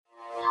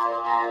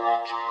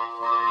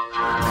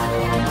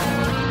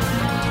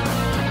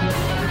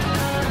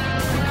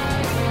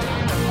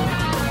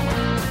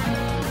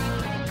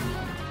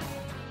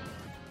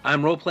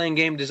I'm role-playing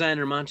game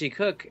designer Monty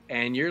Cook,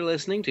 and you're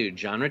listening to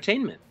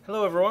Genretainment.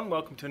 Hello everyone,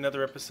 welcome to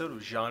another episode of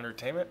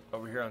Genretainment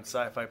over here on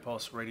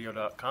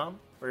SciFiPulseRadio.com.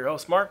 We're your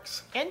hosts,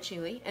 Marks. And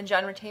Julie, and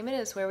Genretainment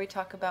is where we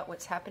talk about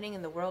what's happening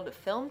in the world of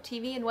film,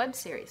 TV, and web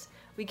series.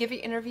 We give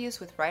you interviews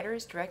with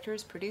writers,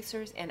 directors,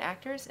 producers, and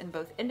actors in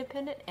both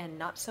independent and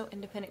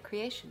not-so-independent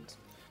creations.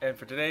 And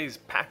for today's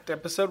packed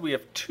episode, we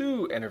have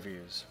 2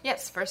 interviews.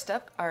 Yes, first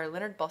up are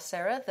Leonard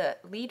Balsera, the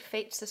lead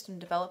Fate system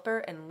developer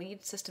and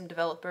lead system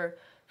developer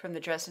from the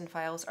Dresden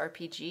Files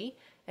RPG,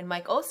 and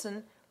Mike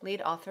Olson,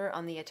 lead author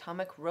on the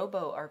Atomic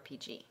Robo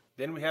RPG.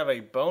 Then we have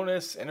a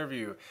bonus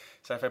interview.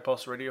 Sci-Fi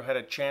Pulse Radio had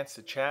a chance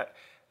to chat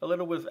a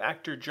little with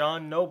actor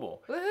John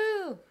Noble.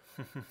 Woohoo!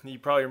 You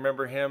probably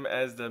remember him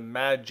as the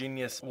mad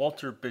genius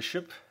Walter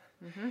Bishop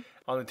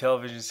on the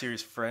television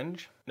series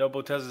Fringe.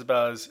 Noble tells us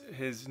about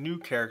his new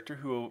character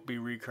who will be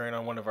recurring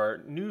on one of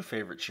our new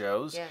favorite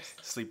shows, Yes.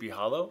 Sleepy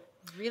Hollow.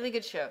 Really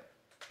good show.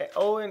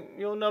 Oh, and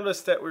you'll notice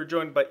that we're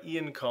joined by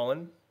Ian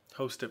Cullen,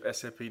 host of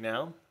SFP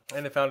Now,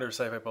 and the founder of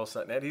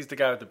SciFiPulse.net. He's the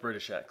guy with the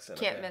British accent.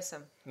 Can't miss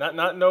him.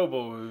 Not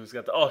Noble, who's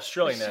got the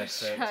Australian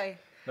accent. Right.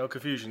 No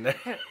confusion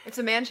there. It's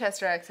a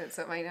Manchester accent,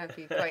 so it might not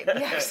be quite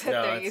the accent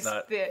No, they're it's used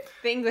not. to.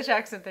 The English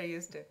accent they're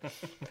used to.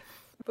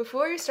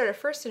 Before we start our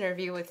first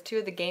interview with 2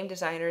 of the game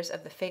designers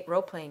of the Fate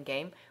role-playing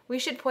game, we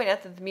should point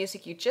out that the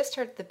music you just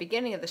heard at the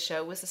beginning of the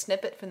show was a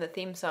snippet from the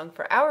theme song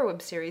for our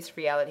web series,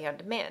 Reality on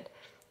Demand.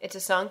 It's a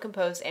song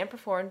composed and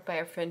performed by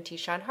our friend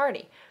Tishan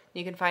Hardy.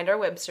 You can find our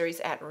web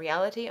series at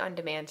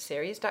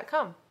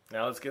realityondemandseries.com.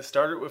 Now let's get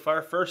started with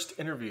our first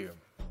interview.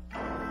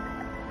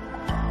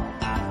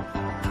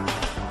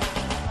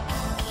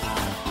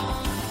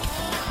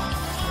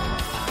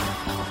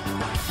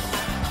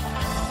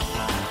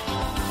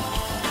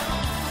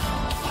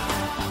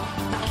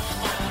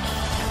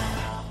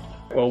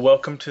 Well,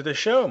 welcome to the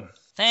show.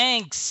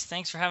 Thanks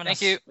for having us.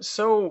 Thank you.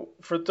 So,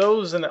 for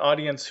those in the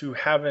audience who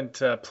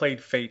haven't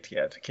played Fate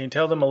yet, can you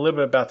tell them a little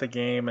bit about the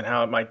game and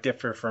how it might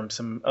differ from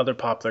some other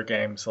popular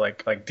games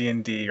like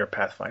D&D or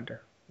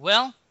Pathfinder?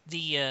 Well,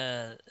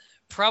 the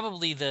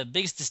probably the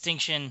biggest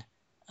distinction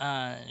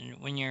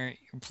when you're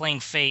playing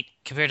Fate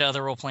compared to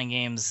other role-playing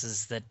games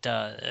is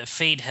that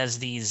Fate has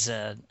these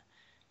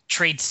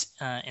traits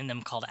in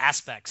them called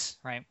aspects,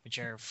 right? Which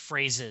are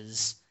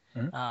phrases.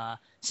 Mm-hmm.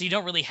 So you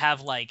don't really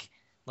have like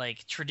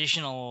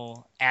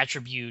traditional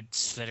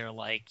attributes that are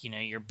like,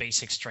 your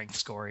basic strength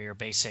score, your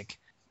basic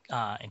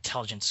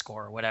intelligence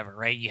score or whatever,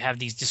 right? You have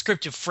these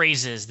descriptive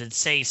phrases that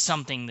say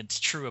something that's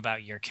true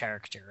about your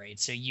character, right?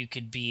 So you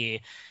could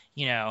be,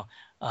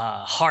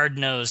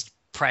 hard-nosed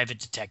private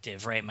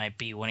detective, right? Might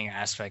be one of your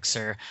aspects,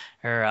 or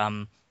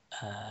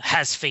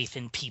has faith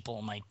in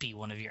people might be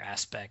one of your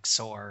aspects,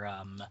 or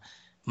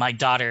my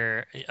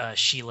daughter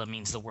Sheila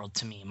means the world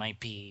to me might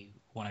be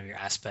one of your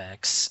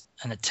aspects.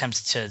 An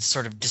attempt to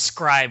sort of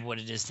describe what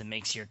it is that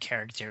makes your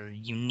character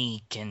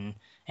unique and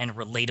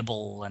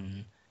relatable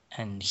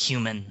and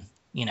human,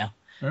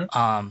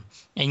 Mm-hmm.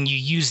 And you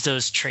use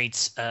those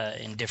traits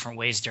in different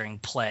ways during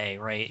play,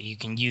 right? You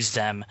can use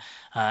them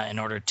in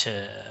order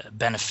to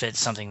benefit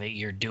something that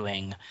you're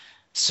doing.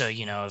 So,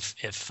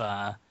 if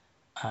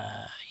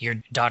your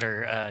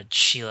daughter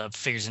Sheila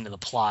figures into the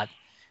plot,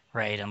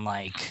 right, and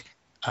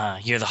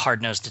you're the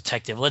hard-nosed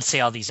detective. Let's say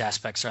all these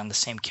aspects are on the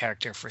same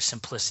character for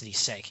simplicity's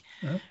sake,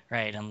 Mm-hmm.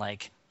 right? And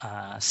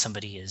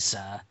somebody is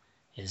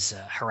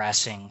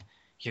harassing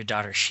your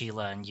daughter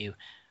Sheila, and you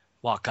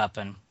walk up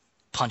and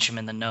punch him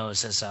in the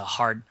nose, as a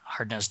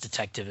hard-nosed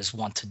detective is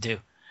wont to do.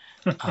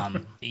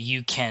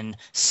 You can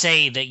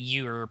say that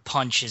your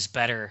punch is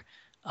better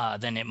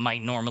than it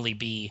might normally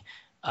be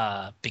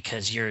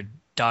because your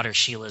daughter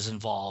Sheila is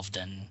involved,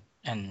 and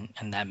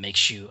that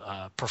makes you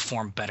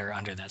perform better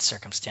under that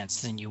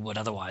circumstance than you would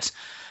otherwise.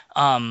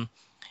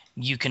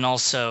 You can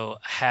also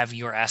have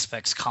your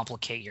aspects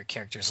complicate your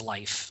character's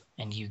life,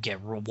 and you get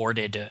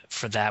rewarded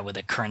for that with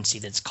a currency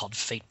that's called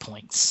fate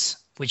points,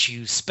 which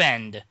you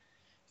spend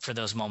for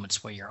those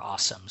moments where you're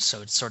awesome.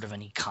 So it's sort of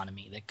an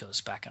economy that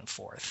goes back and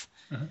forth.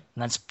 Mm-hmm.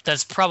 And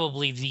that's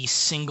probably the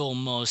single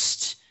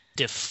most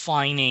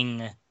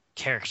defining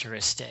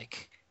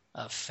characteristic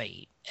of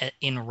Fate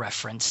in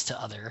reference to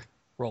other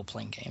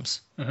role-playing games.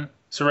 Mm-hmm.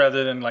 So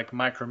rather than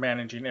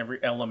micromanaging every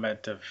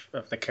element of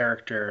the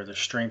character, the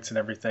strengths and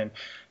everything,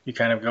 you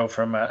kind of go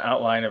from an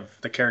outline of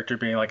the character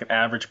being like an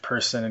average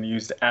person and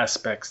use the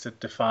aspects to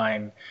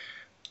define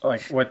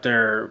what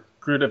their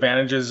good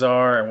advantages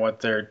are and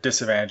what their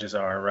disadvantages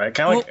are, right?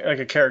 Kind of like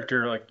a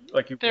character,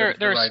 like you. There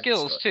are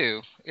skills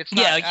too. It's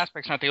not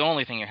aspects, not the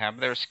only thing you have.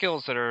 But there are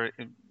skills that are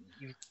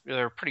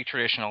pretty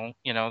traditional,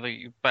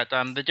 but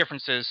the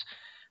difference is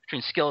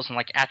between skills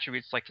and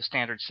attributes like the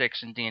standard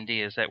 6 in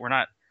D&D is that we're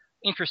not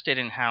interested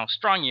in how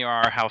strong you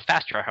are, how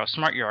fast you are, how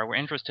smart you are. We're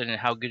interested in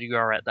how good you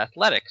are at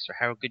athletics, or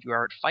how good you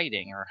are at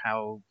fighting, or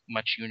how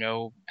much you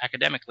know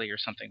academically or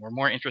something. We're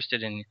more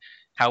interested in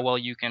how well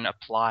you can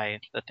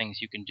apply the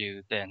things you can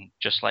do than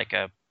just like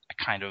a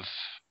kind of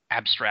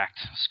abstract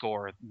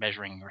score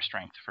measuring your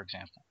strength, for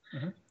example.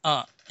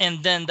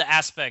 And then the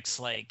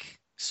aspects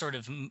sort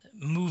of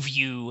move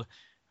you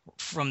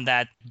from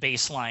that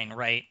baseline,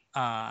 right?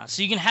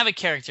 So you can have a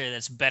character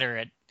that's better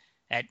at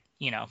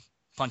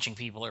punching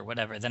people or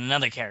whatever than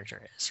another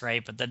character is,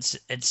 right? But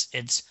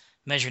it's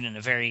measured in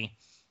a very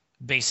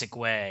basic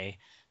way.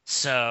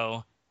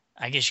 So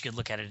I guess you could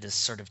look at it as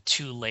sort of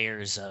two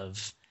layers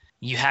of,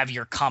 you have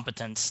your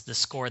competence, the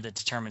score that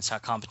determines how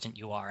competent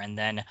you are, and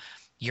then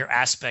your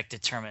aspect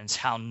determines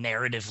how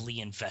narratively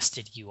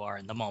invested you are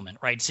in the moment,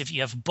 right? So if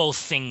you have both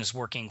things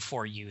working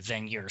for you,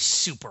 then you're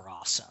super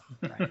awesome,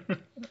 right?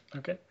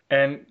 Okay.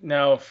 And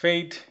now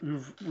Fate,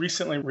 you've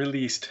recently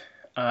released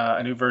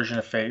a new version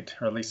of Fate,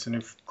 or at least the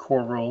new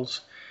core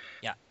rules.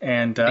 Yeah.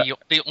 And the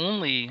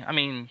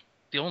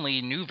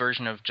only new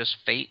version of just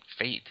Fate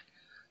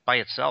by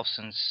itself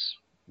since,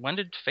 when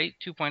did Fate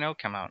 2.0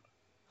 come out?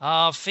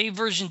 Fate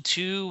version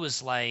 2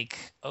 was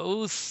like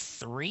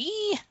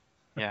 03?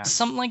 Yeah.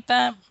 Something like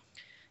that.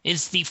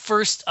 It's the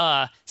first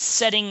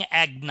setting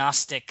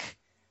agnostic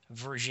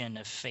version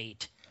of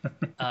Fate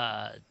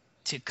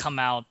to come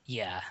out,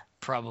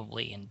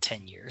 probably in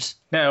 10 years.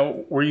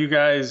 Now, were you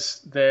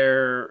guys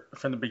there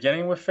from the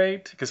beginning with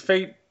Fate? Because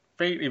Fate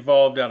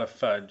evolved out of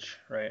Fudge,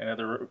 right?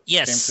 Another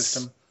game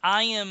system.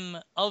 I am,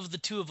 of the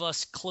two of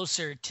us,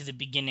 closer to the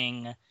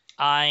beginning.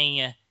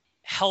 I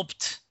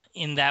helped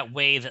in that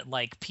way that,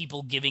 like,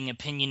 people giving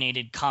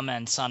opinionated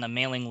comments on a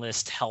mailing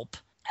list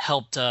helped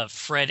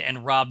Fred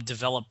and Rob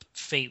develop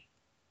Fate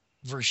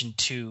version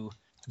 2,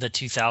 the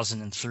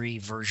 2003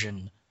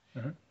 version.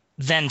 Mm-hmm.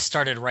 Then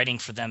started writing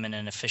for them in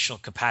an official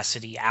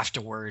capacity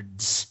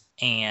afterwards,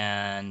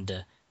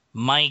 and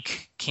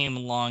Mike came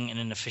along in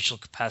an official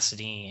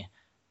capacity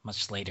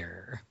much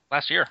later.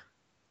 Last year.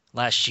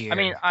 I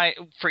mean,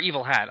 for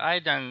Evil Hat, I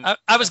had done.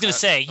 I was going to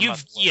say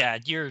you've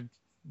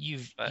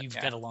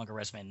got a longer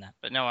resume than that.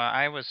 But no,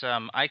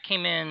 I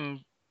came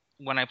in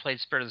when I played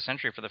Spirit of the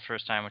Century for the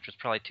first time, which was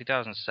probably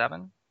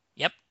 2007.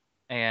 Yep.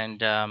 And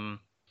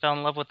fell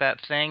in love with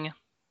that thing,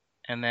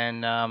 and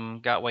then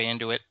got way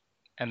into it.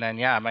 And then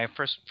my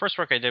first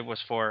work I did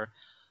was for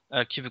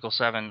Cubicle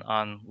 7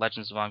 on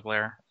Legends of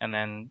Angler, and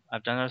then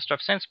I've done other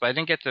stuff since. But I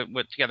didn't get to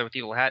together with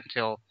Evil Hat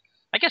until,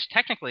 I guess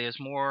technically, is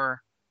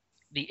more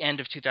the end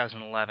of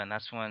 2011.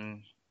 That's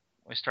when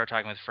we started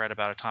talking with Fred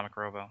about Atomic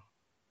Robo.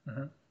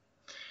 Mm-hmm.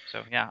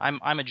 So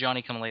I'm a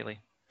Johnny-come-lately.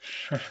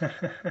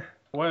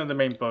 One of the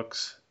main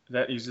books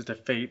that uses the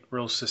Fate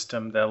rule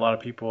system that a lot of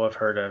people have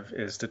heard of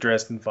is the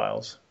Dresden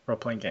Files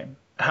role-playing game.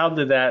 How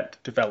did that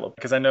develop?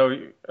 Because I know,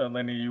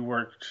 Lenny,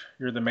 you're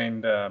the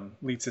main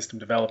lead system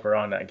developer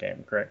on that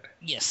game, correct?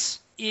 Yes.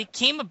 It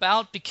came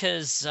about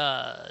because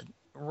Fred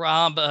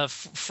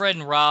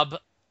and Rob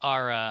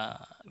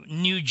are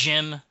new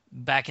Jim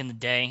back in the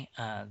day.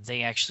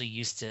 They actually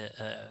used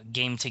to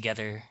game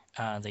together.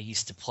 They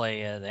used to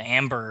play the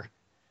Amber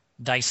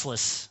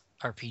Diceless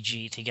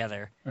RPG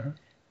together. Mm-hmm.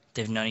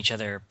 They've known each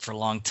other for a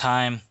long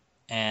time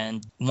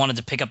and wanted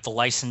to pick up the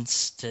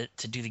license to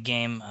do the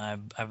game.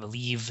 I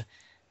believe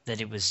that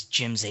it was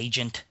Jim's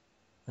agent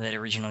that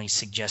originally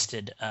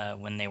suggested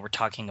when they were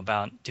talking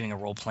about doing a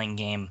role-playing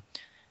game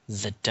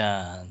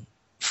that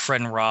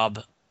Fred and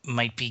Rob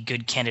might be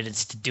good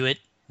candidates to do it.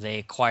 They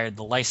acquired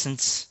the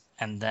license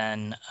and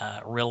then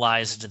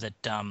realized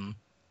that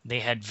they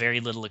had very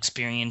little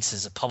experience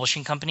as a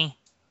publishing company,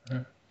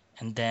 mm-hmm.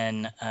 and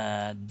then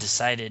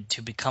decided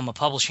to become a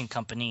publishing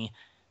company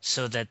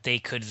so that they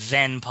could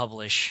then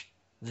publish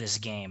this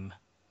game.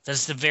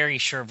 That's the very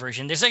short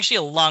version. There's actually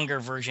a longer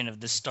version of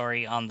this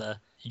story on the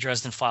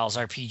Dresden Files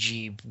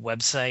RPG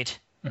website,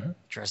 mm-hmm.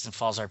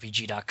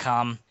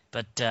 DresdenFilesRPG.com,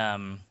 but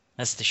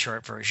that's the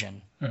short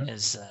version. Mm-hmm.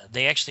 Is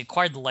they actually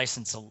acquired the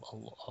license a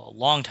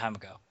long time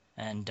ago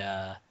and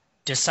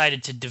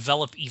decided to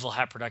develop Evil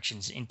Hat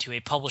Productions into a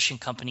publishing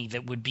company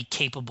that would be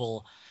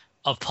capable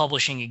of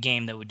publishing a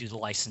game that would do the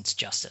license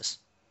justice.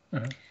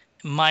 Mm-hmm.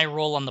 My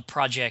role on the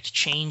project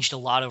changed a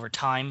lot over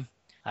time.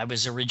 I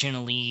was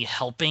originally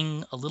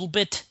helping a little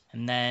bit,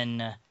 and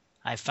then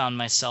I found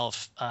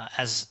myself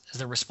as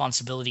the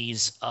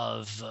responsibilities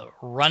of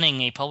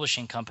running a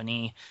publishing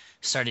company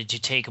started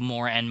to take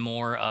more and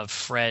more of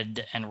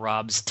Fred and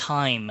Rob's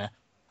time.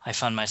 I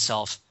found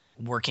myself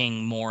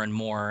working more and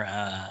more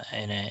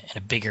in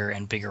a bigger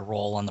and bigger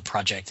role on the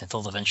project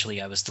until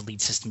eventually I was the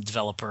lead system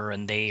developer,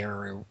 and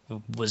there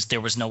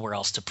was nowhere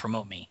else to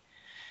promote me.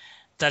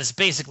 That is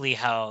basically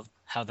how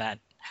that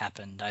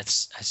happened. I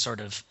sort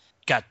of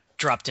got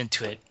dropped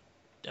into it,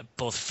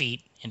 both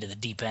feet into the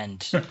deep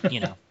end,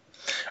 kind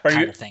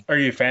of thing. Are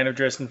you a fan of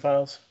Dresden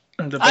Files?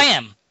 I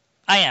am.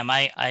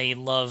 I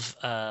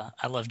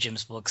love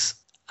Jim's books.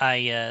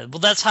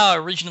 That's how I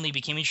originally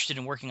became interested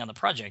in working on the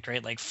project,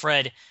 right? Like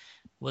Fred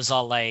was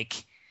all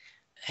like,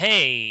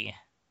 "Hey,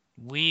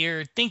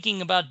 we're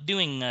thinking about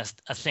doing a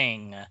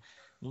thing.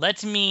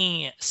 Let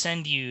me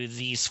send you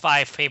these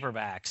 5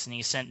 paperbacks," and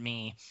he sent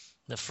me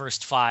the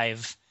first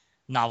 5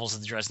 novels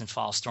of the Dresden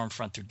Files,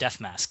 Stormfront through Death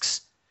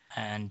Masks.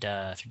 And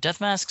through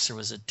Death Masks, or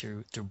was it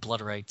through Blood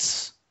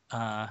Rights?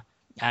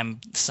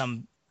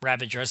 Some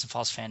rabid Dresden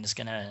Files fan is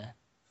going to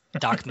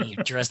dock me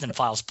Dresden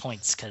Files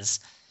points because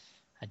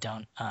I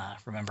don't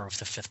remember if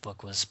the 5th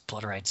book was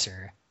Blood Rights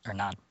or or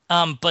not.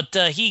 But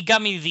he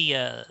got me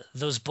the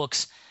those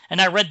books,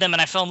 and I read them,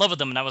 and I fell in love with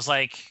them, and I was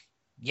like,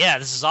 yeah,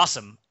 this is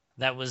awesome.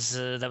 That was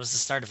the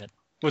start of it.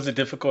 Was it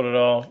difficult at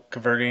all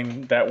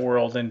converting that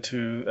world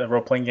into a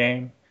role-playing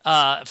game?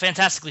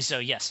 Fantastically so,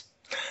 yes.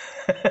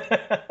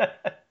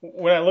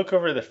 When I look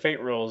over the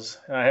Fate rules,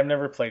 I have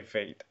never played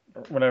Fate.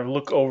 When I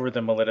look over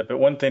them a little bit,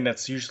 one thing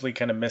that's usually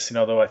kind of missing,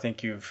 although I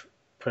think you've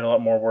put a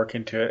lot more work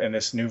into it in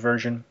this new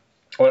version,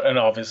 and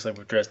obviously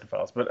with Dresden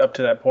Files, but up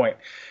to that point,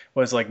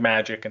 was like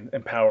magic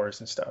and powers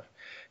and stuff.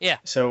 Yeah.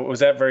 So was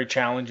that very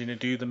challenging to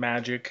do the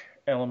magic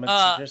elements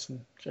of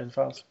Dresden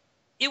Files?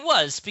 It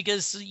was,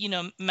 because,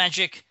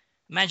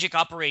 magic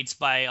operates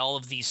by all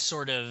of these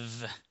sort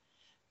of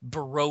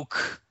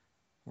Baroque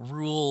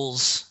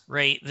rules,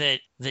 right,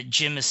 that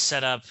Jim has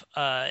set up.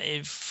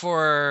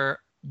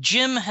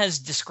 Jim has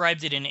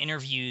described it in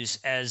interviews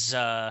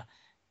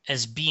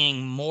as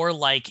being more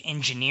like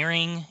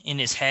engineering in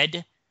his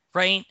head,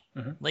 right?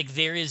 Mm-hmm. Like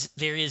there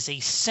is a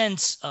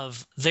sense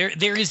of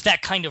there is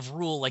that kind of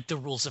rule, like the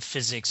rules of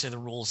physics or the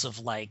rules of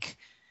like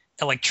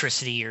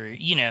electricity, or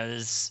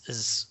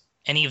as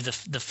any of the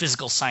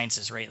physical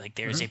sciences, right? Like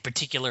there's a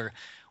particular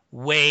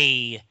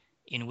way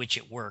in which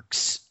it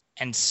works.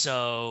 And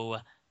so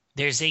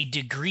there's a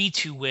degree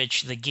to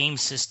which the game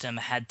system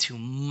had to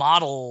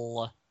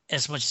model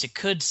as much as it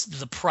could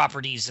the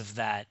properties of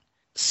that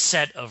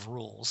set of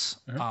rules.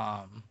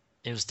 Mm-hmm.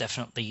 It was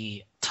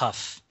definitely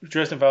tough.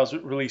 Dresden Files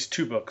released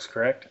 2 books,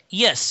 correct?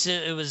 Yes,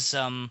 it was.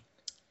 Another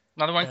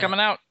one coming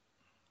out?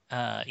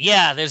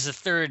 Yeah, there's a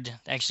third.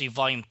 Actually,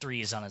 Volume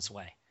 3 is on its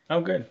way. Oh,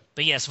 good.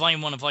 But yes,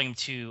 Volume 1 and Volume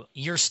 2,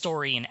 Your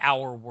Story in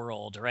Our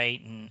World, right?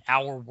 And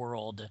Our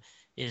World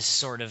is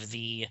sort of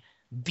the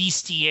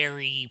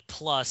bestiary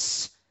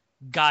plus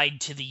guide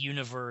to the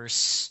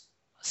universe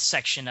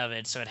section of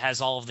it. So it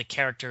has all of the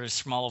characters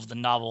from all of the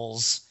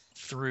novels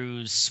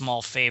through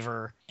Small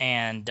Favor,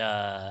 and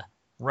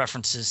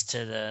references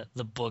to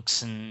the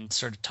books, and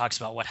sort of talks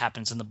about what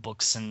happens in the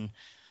books, and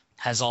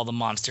has all the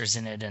monsters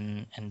in it,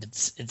 and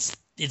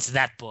it's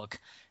that book.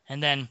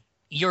 And then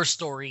Your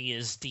Story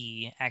is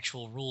the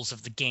actual rules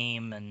of the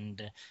game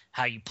and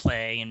how you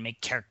play and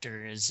make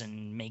characters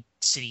and make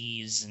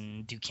cities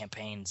and do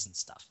campaigns and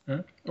stuff.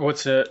 Mm-hmm.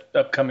 What's the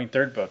upcoming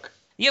third book?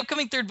 The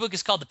upcoming third book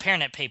is called The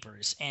Paranet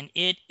Papers, and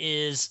it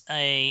is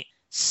a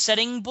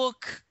setting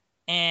book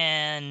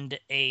and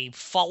a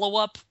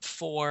follow-up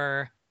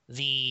for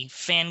the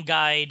fan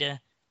guide,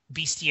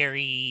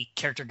 bestiary,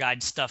 character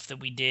guide stuff that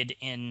we did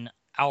in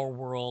Our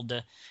World.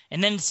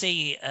 And then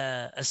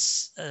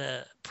it's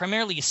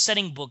primarily a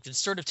setting book that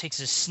sort of takes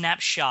a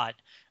snapshot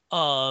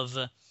of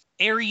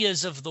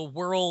areas of the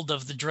world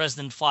of the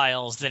Dresden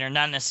Files that are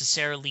not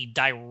necessarily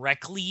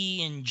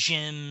directly in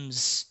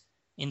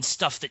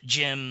stuff that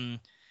Jim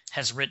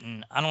has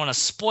written. I don't want to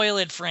spoil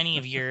it for any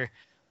of your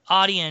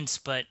audience,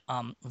 but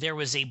there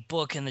was a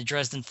book in the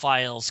Dresden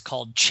Files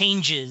called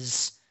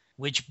Changes,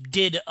 which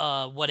did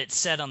what it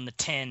said on the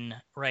tin,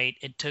 right?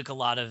 It took a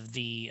lot of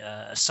the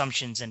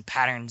assumptions and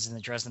patterns in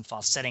the Dresden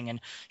Files setting and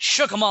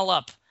shook them all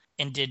up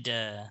and did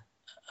a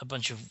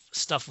bunch of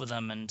stuff with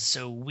them. And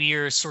so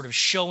we're sort of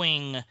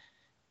showing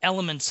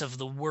elements of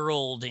the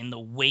world in the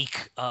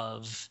wake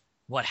of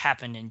what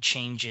happened in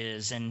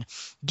Changes, and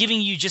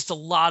giving you just a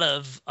lot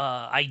of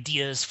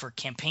ideas for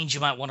campaigns you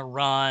might want to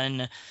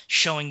run,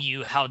 showing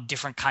you how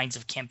different kinds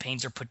of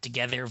campaigns are put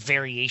together,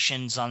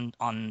 variations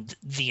on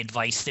the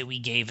advice that we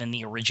gave in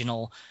the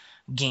original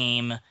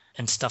game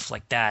and stuff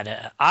like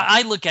that.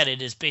 I look at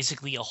it as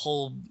basically a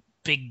whole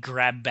big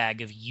grab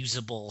bag of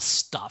usable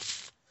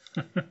stuff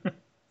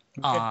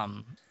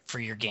for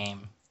your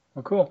game.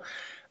 Well, cool.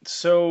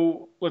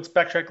 So let's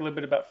backtrack a little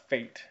bit about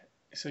Fate.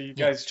 So you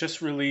guys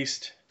just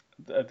released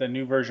the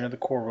new version of the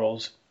core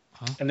rules,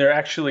 and they're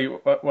actually,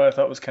 what I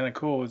thought was kind of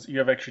cool is you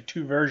have actually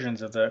 2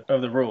 versions of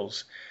the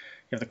rules.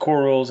 You have the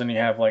core rules, and you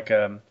have like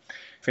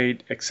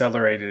Fate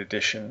Accelerated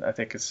Edition. I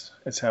think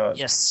it's how it,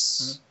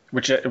 yes,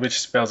 which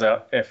spells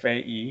out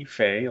FAE,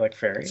 Fae, like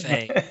fairy.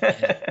 Fae, yeah.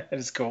 That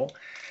is cool.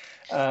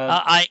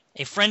 A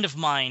friend of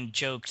mine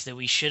joked that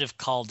we should have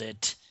called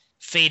it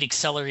Fate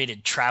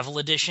Accelerated Travel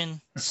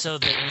Edition, so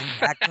that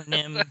the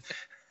acronym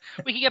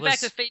we can get back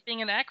to Fate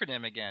being an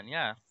acronym again.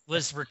 Yeah,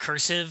 was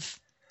recursive.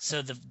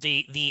 So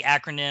the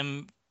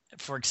acronym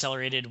for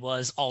Accelerated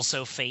was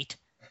also Fate.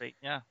 Fate,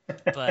 yeah.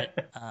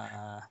 But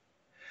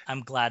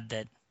I'm glad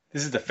that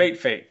this is the Fate.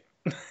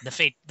 The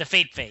Fate.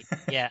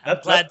 Yeah, I'm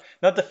not, glad.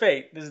 Not the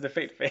Fate. This is the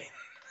Fate.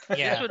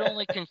 Yeah. This would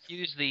only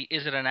confuse the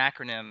is it an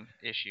acronym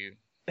issue.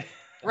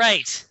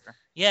 Right.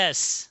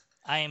 Yes,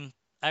 I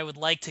would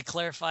like to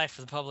clarify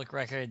for the public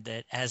record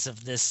that as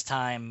of this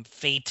time,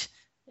 Fate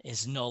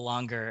is no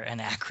longer an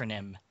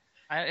acronym.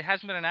 It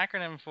hasn't been an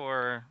acronym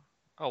for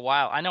a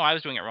while. I know I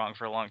was doing it wrong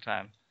for a long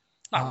time.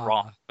 Not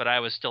wrong, but I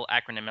was still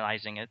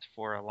acronymizing it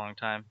for a long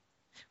time.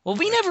 Well,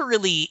 we never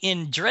really,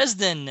 in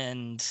Dresden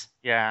and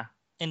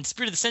in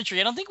Spirit of the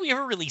Century, I don't think we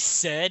ever really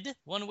said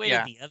one way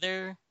or the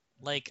other.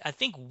 Like, I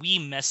think we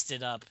messed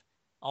it up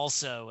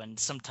also, and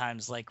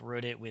sometimes like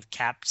wrote it with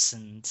caps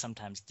and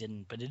sometimes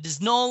didn't. But it is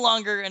no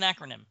longer an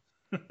acronym.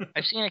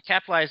 I've seen it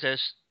capitalized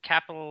as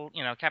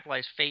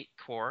capitalized Fate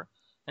Core,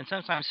 and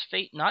sometimes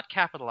Fate not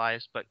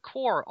capitalized but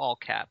Core all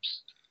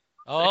caps.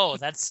 Oh,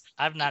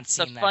 I've not It's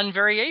seen a that. fun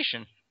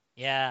variation.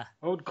 Yeah.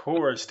 What would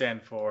core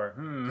stand for?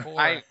 Core.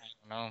 I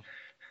don't know.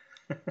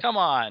 Come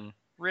on,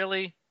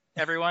 really,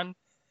 everyone?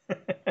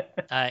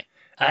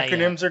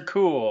 Acronyms are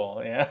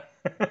cool. Yeah.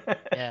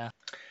 Yeah.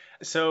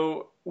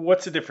 So,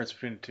 what's the difference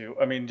between the two?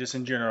 I mean, just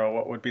in general,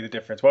 what would be the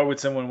difference? Why would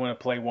someone want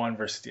to play one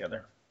versus the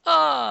other?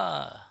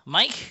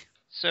 Mike?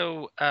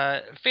 So,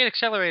 Fate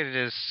Accelerated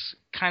is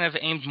kind of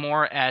aimed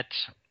more at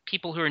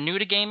people who are new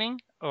to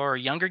gaming or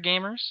younger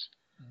gamers.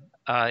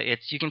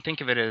 You can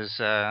think of it as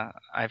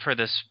I've heard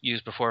this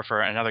used before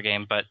for another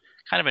game, but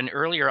kind of an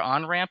earlier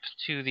on ramp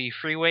to the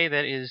freeway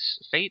that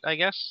is Fate, I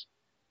guess,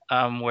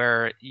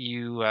 where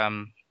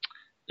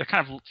there are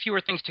kind of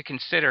fewer things to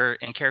consider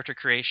in character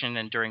creation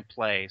and during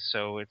play.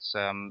 So it's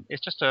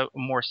just a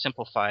more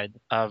simplified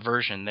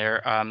version.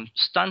 Their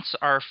stunts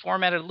are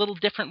formatted a little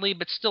differently,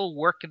 but still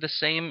work the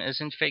same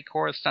as in Fate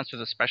Core. Stunts are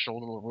the special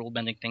little rule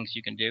bending things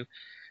you can do.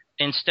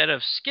 Instead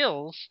of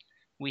skills,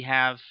 we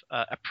have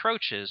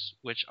approaches,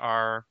 which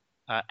are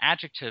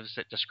adjectives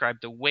that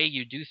describe the way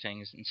you do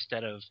things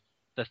instead of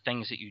the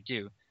things that you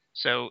do.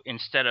 So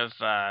instead of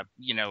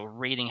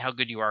rating how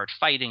good you are at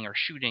fighting or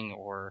shooting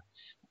or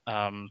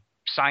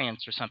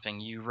science or something,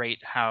 you rate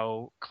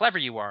how clever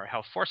you are,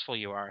 how forceful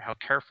you are, how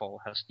careful,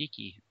 how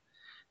sneaky.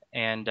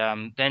 And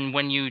then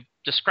when you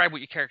describe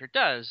what your character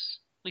does,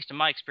 at least in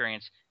my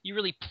experience, you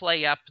really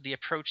play up the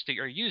approach that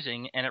you're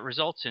using, and it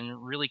results in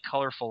really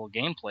colorful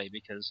gameplay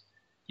because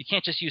you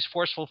can't just use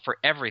forceful for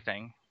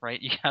everything,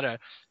 right? You gotta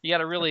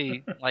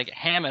really like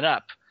ham it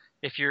up.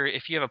 If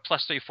you have a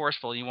 +3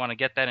 forceful, you want to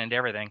get that into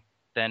everything,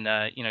 then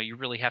you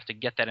really have to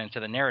get that into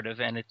the narrative,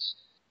 and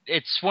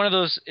it's one of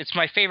those. It's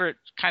my favorite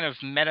kind of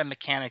meta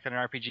mechanic that an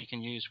RPG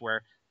can use,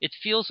 where it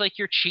feels like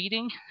you're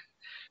cheating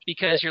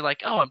because you're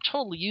like, oh, I'm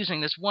totally using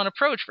this one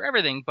approach for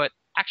everything, but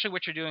actually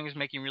what you're doing is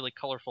making really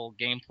colorful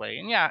gameplay.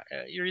 And yeah,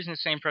 you're using the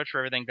same approach for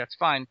everything. That's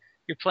fine.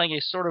 You're playing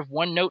a sort of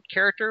one-note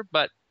character,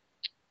 but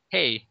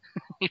hey,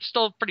 it's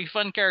still a pretty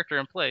fun character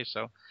in play.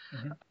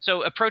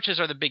 So approaches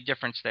are the big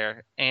difference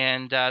there,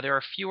 and there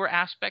are fewer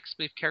aspects. I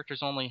believe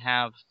characters only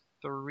have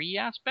 3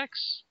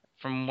 aspects.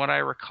 From what I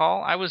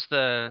recall, I was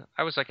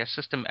like a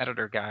system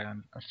editor guy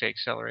on Fate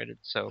Accelerated,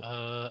 so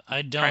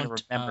I don't trying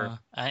to remember.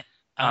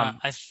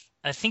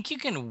 I think you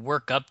can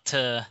work up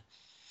to.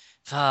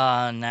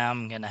 Now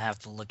I'm gonna have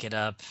to look it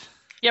up.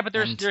 Yeah, but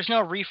there's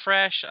no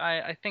refresh.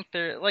 I think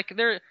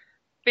they're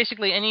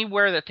basically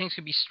anywhere that things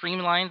could be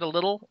streamlined a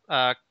little.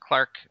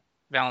 Clark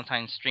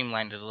Valentine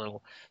streamlined it a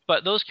little,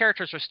 but those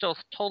characters are still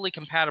totally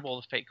compatible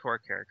with Fate Core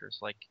characters.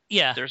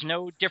 There's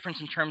no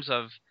difference in terms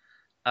of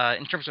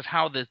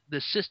how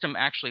the system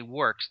actually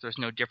works. There's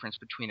no difference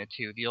between the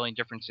two. The only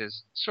difference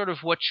is sort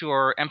of what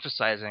you're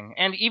emphasizing.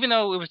 And even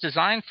though it was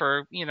designed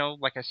for,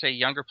 like I say,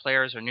 younger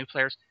players or new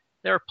players,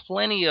 there are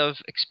plenty of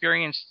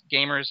experienced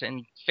gamers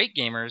and Fate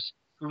gamers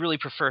who really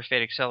prefer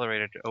Fate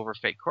Accelerated over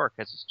Fate Core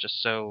because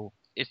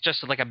it's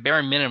just like a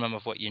bare minimum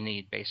of what you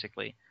need,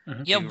 basically.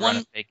 Mm-hmm. Yeah,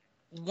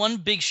 one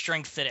big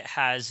strength that it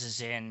has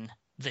is in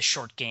the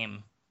short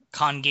game,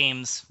 con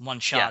games, one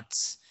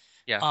shots.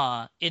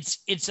 Yeah.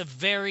 It's a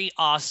very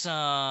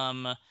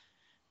awesome.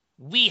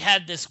 We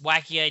had this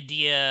wacky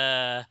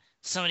idea.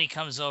 Somebody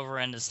comes over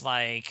and is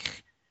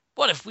like,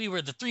 "What if we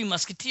were the Three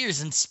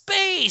Musketeers in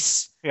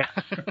space?" Yeah.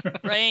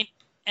 Right?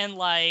 And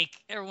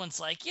everyone's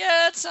like,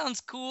 "Yeah, that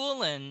sounds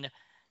cool." And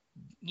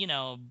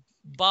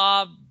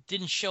Bob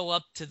didn't show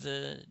up to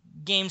the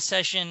game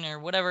session or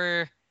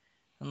whatever.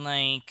 And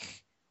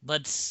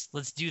let's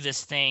do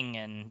this thing.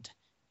 And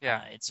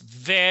yeah, it's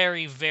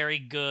very, very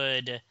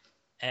good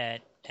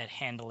at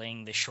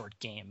handling the short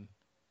game.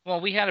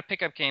 Well, we had a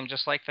pickup game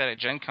just like that at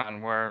Gen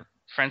Con where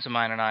friends of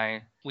mine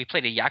and we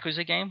played a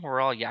Yakuza game. We're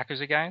all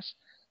Yakuza guys.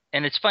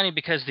 And it's funny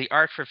because the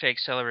art for Fate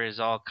Accelerated is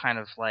all kind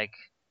of kind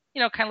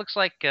of looks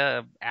like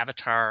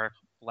Avatar,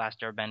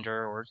 Last Airbender,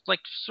 or like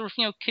sort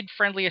of,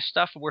 kid-friendliest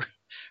stuff where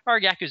our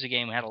Yakuza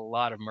game had a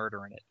lot of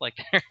murder in it.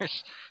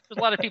 There's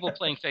a lot of people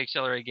playing Fate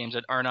Accelerated games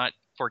that are not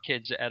for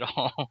kids at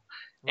all.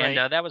 Right.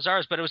 And that was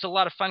ours, but it was a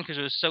lot of fun because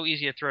it was so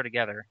easy to throw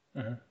together.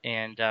 Mm-hmm.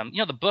 And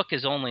the book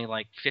is only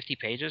 50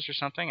 pages or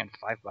something, and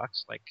 $5.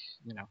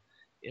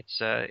 It's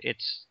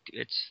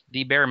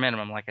the bare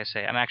minimum. Like I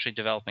say, I'm actually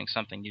developing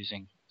something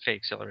using Fate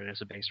Accelerated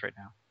as a base right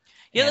now.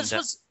 Yeah, that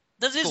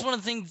is cool. One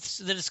of the things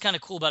that is kind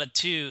of cool about it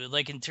too.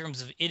 In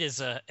terms of it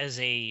as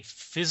a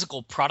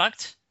physical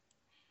product,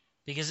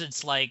 because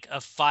it's like a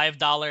 $5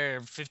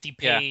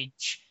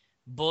 50-page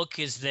book.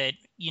 Is that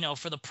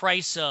for the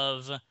price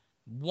of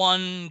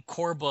one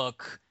core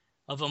book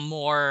of a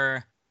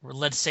more,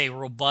 let's say,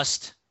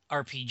 robust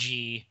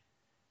RPG,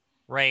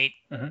 right?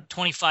 Mm-hmm.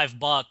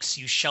 $25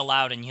 you shell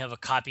out and you have a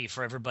copy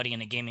for everybody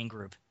in a gaming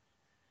group.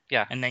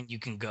 Yeah. And then you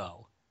can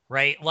go,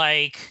 right?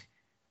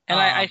 And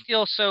I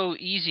feel so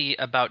easy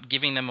about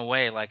giving them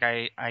away.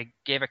 I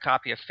gave a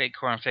copy of Fate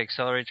Core and Fate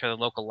Accelerated to the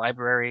local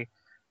library.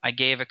 I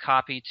gave a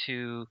copy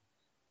to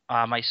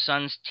my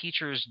son's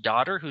teacher's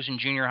daughter, who's in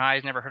junior high,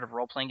 has never heard of a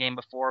role-playing game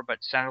before, but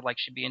sounded like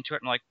she'd be into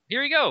it. I'm like,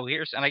 here you go.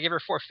 And I gave her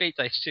 4 Fate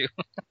dice too.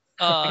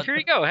 Like, here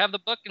you go. Have the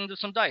book and do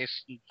some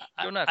dice.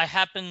 Go nuts. I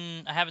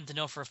happen to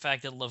know for a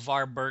fact that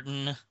LeVar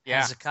Burton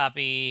has a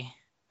copy.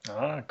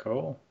 Ah,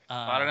 cool.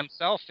 Bought it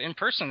himself in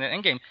person at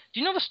Endgame. Do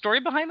you know the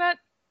story behind that?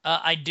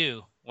 I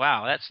do.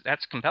 Wow,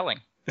 that's compelling.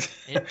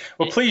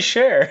 Please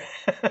share.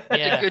 It's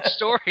a good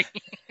story.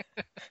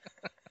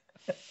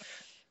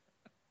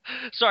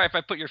 Sorry if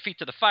I put your feet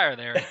to the fire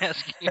there and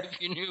asking you if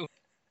you knew.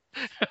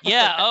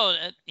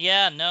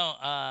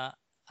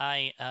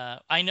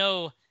 I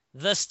know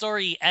the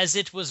story as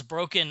it was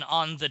broken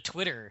on the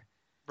Twitter.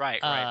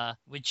 Right.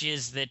 Which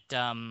is that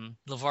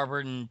LeVar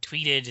Burton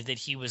tweeted that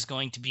he was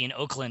going to be in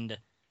Oakland,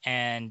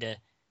 and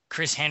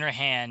Chris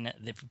Hanrahan,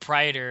 the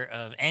proprietor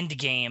of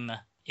Endgame,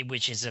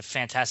 which is a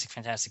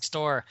fantastic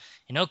store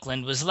in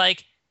Oakland, was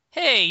like,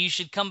 hey, you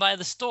should come by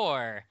the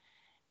store.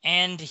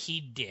 And he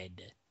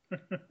did.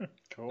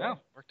 Cool. Oh,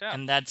 worked out.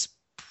 And that's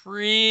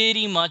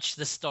pretty much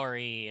the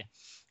story.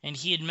 And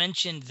he had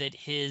mentioned that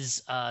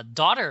his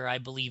daughter, I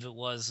believe it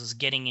was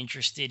getting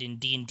interested in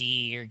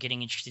D&D or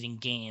getting interested in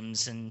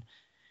games. And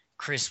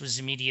Chris was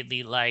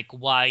immediately like,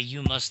 why,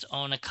 you must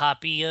own a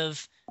copy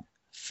of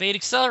Fate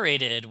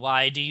Accelerated.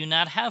 Why do you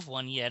not have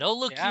one yet? Oh,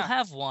 look, you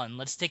have one.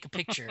 Let's take a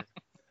picture.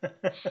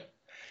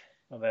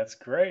 Well, that's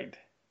great.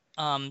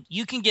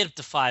 You can get up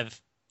to 5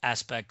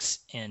 aspects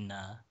in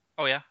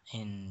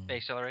in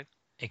Fate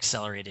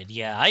Accelerated.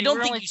 Yeah, I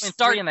don't think you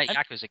start in that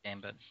Yakuza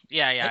game, but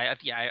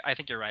I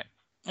think you're right.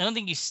 I don't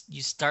think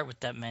you start with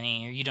that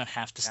many, or you don't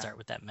have to start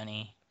with that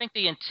many. I think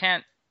the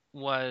intent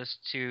was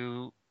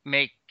to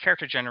make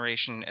character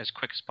generation as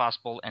quick as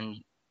possible and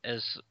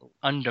as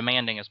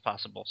undemanding as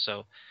possible.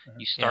 So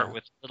you start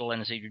with little,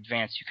 and as you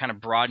advance, you kind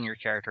of broaden your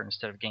character.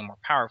 Instead of getting more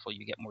powerful,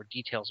 you get more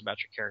details about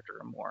your character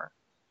and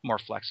more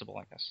flexible,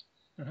 I guess.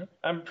 Mm-hmm.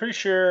 I'm pretty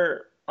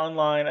sure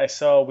online I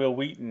saw Will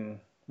Wheaton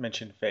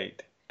mention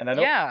Fate. And I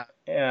don't, I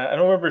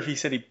don't remember if he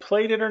said he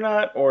played it or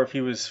not, or if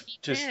he was He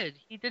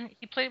didn't.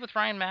 He played with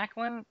Ryan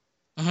Macklin.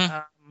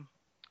 Mm-hmm.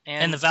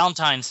 And the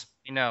Valentines.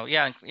 And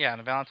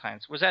the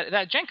Valentines. Was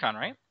that Gen Con,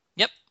 right?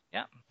 Yep.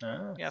 Yeah.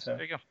 So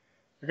there you go.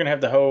 You're gonna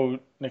have the whole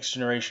Next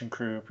Generation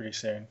crew pretty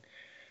soon.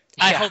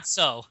 I hope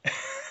so.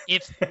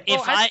 If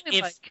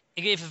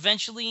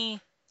eventually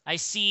I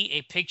see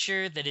a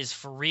picture that is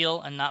for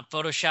real and not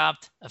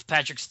photoshopped of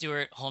Patrick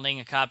Stewart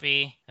holding a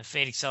copy of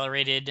Fate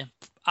Accelerated,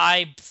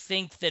 I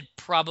think that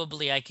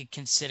probably I could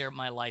consider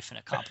my life an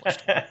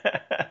accomplishment.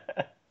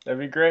 That'd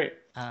be great.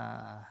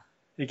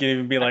 You could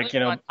even be like,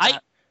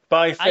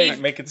 buy Fate,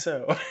 make it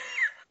so.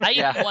 I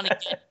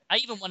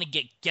even want to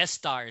get guest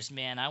stars,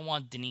 man. I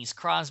want Denise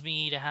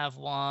Crosby to have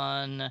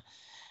one.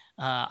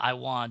 I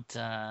want.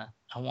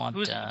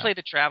 Who played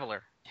the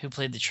Traveler? Who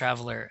played the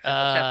Traveler?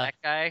 That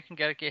guy. You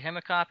gotta get him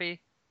a copy.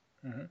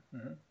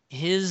 Mm-hmm.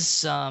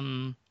 His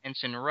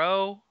Ensign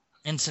Rowe.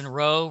 Ensign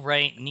Rowe,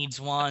 right?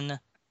 Needs one.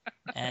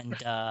 And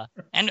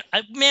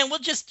man,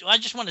 I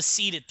just want to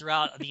seed it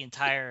throughout the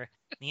entire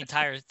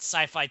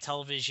sci-fi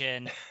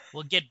television.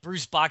 We'll get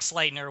Bruce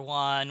Boxleitner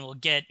one. We'll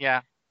get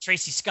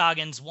Tracy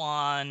Scoggins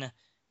one.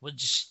 We'll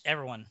just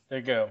everyone. There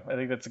you go. I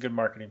think that's a good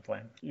marketing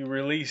plan. You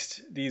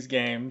released these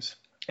games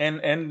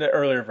and the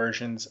earlier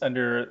versions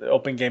under the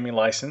Open Gaming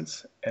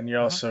license, and you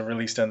also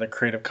released under the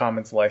Creative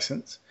Commons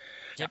license.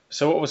 Yep.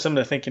 So what was some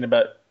of the thinking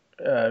about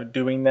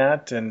doing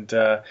that, and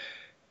what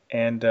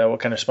kind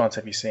of response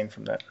have you seen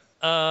from that?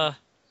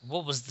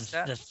 What was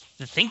the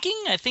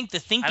thinking? I think the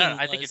thinking.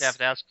 I think you'd have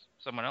to ask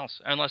someone else,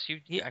 unless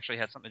you actually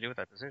had something to do with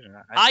that decision.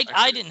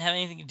 I didn't have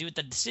anything to do with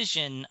that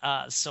decision,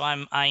 so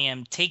I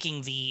am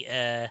taking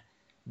the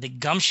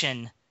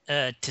gumption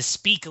to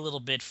speak a little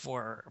bit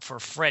for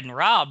Fred and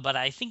Rob. But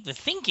I think the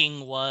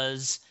thinking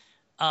was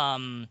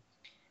to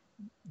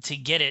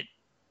get it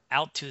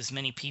out to as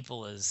many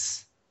people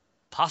as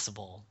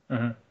possible,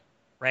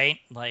 right?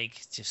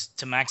 Like just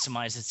to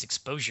maximize its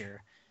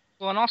exposure.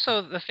 Well, and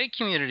also the Fate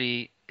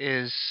community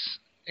is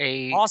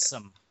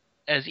awesome.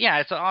 It's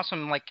an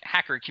awesome like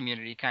hacker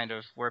community kind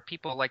of, where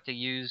people like to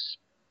use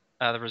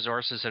the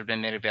resources that have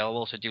been made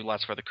available to do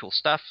lots of other cool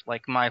stuff.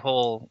 Like my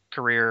whole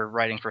career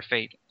writing for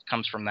Fate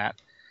comes from that.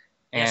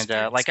 And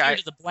Spirit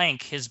of the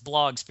Blank, his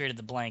blog Spirit of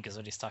the Blank is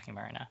what he's talking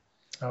about right now.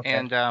 Okay.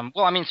 And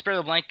Spirit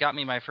of the Blank got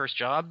me my first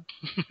job,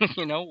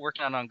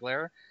 working on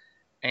Glare.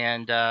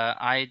 And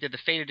I did the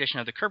Fate edition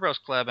of the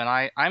Kerberos Club, and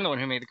I'm the one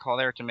who made the call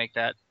there to make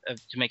that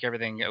to make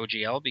everything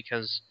OGL,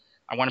 because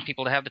I wanted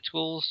people to have the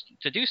tools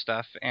to do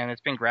stuff, and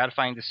it's been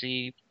gratifying to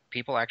see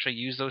people actually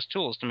use those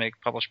tools to make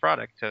published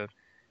product, to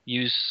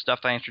use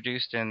stuff I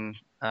introduced in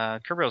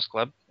Kerberos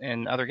Club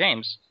and other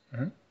games,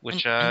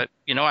 which I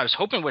was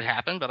hoping would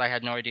happen, but I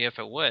had no idea if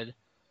it would.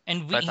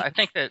 But I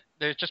think that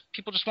there's just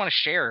people just want to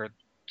share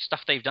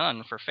stuff they've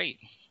done for Fate.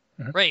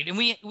 Right, and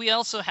we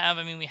also have,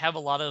 we have a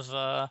lot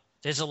of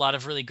there's a lot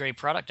of really great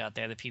product out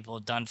there that people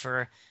have done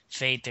for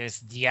Fate.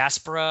 There's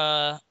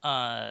Diaspora.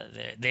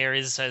 There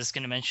is, I was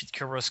going to mention,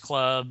 Kerberos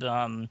Club.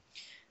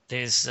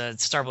 there's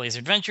Star Blazer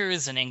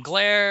Adventures and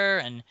Englair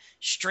and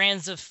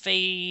Strands of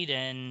Fate,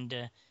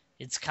 and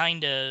it's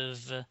kind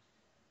of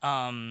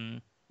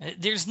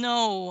there's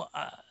no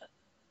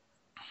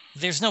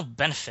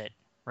benefit,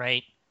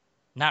 right?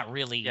 Not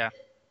really. Yeah.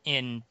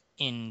 In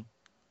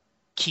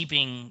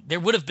keeping, there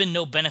would have been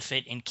no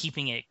benefit in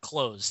keeping it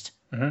closed.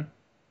 Mm-hmm.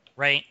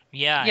 Right?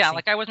 Yeah. Yeah,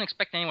 like I wasn't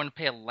expecting anyone to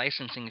pay a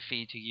licensing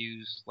fee to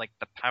use like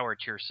the power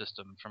tier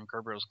system from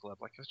Kerberos Club.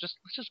 Like let's just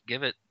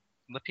give it.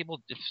 Let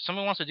people. If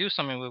someone wants to do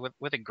something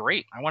with it,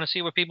 great. I want to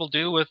see what people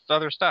do with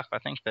other stuff. I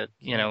think that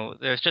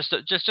there's just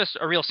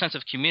a real sense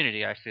of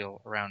community. I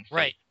feel around Fate.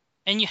 Right,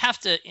 and you have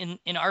to in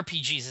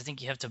RPGs. I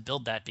think you have to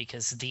build that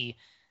because the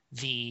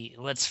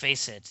let's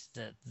face it,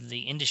 the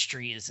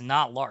industry is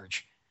not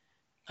large.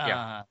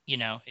 Yeah.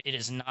 It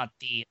is not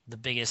the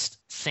biggest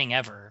thing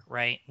ever,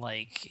 right?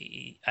 Like,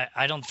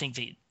 I don't think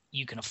that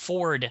you can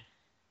afford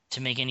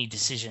to make any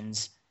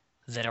decisions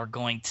that are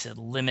going to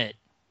limit,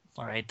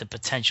 all right, the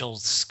potential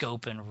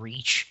scope and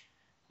reach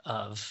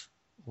of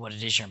what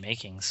it is you're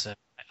making. So,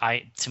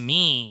 to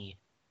me,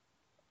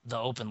 the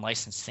open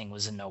license thing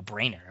was a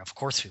no-brainer. Of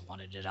course, we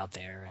wanted it out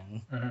there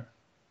and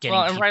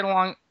right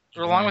along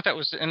with that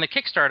was in the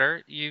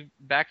Kickstarter. You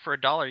back for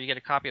 $1, you get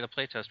a copy of the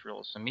playtest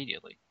rules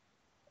immediately.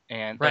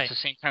 And that's the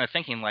same kind of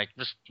thinking, like,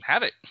 just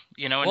have it,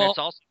 and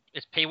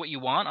it's pay what you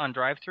want on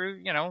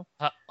drive-through,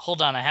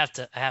 Hold on, I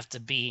have to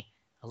be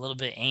a little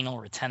bit anal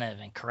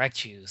retentive and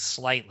correct you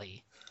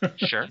slightly.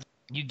 Sure.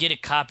 You get a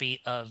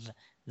copy of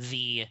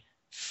the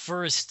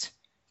first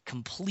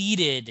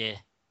completed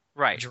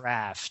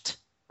draft.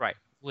 Right.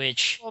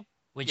 Which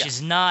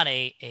is not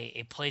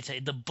a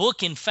playtest. The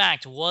book, in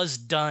fact, was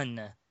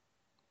done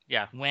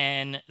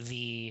when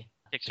the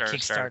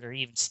Kickstarter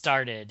even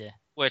started.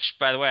 Which,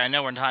 by the way, I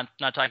know we're not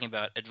talking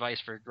about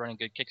advice for running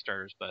good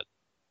Kickstarters, but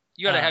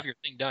you got to have your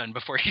thing done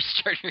before you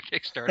start your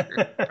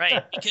Kickstarter.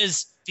 Right,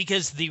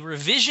 because the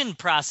revision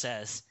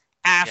process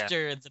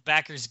after the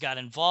backers got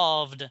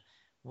involved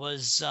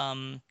was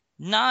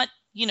not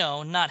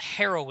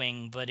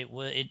harrowing, but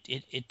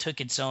it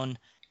took its own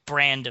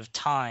brand of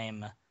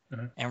time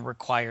and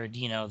required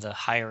the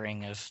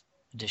hiring of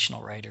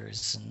additional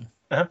writers and.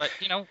 But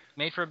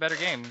made for a better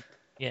game.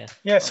 Yeah.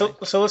 So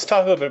let's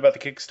talk a little bit about the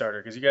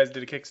Kickstarter, because you guys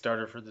did a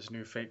Kickstarter for this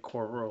new Fate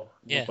Core Rule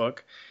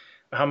book.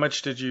 How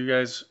much did you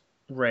guys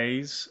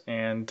raise,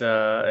 and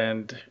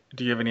do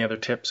you have any other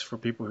tips for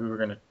people who are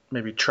going to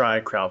maybe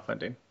try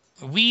crowdfunding?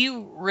 We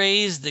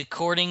raised,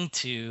 according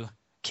to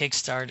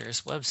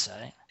Kickstarter's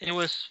website, it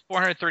was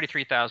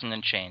 $433,000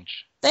 and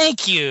change.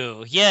 Thank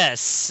you.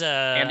 Yes.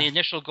 And the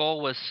initial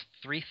goal was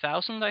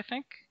 $3,000, I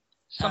think.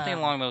 Something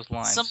along those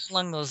lines. Something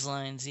along those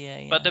lines,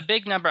 yeah. But the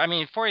big number, I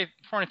mean,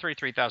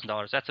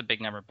 $433,000, that's a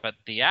big number. But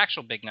the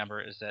actual big number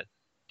is that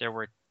there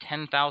were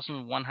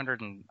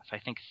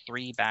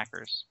 10,103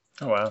 backers.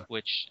 Oh, wow.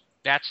 Which,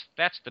 that's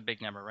the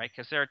big number, right?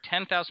 Because there are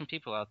 10,000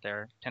 people out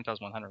there,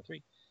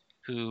 10,103,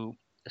 who,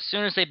 as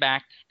soon as they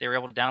backed, they were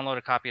able to download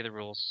a copy of the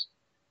rules.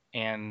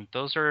 And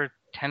those are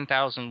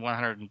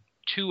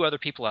 10,102 other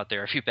people out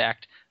there, if you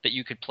backed, that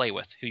you could play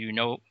with,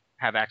 who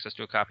have access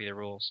to a copy of the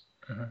rules.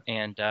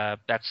 And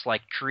that's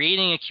like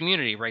creating a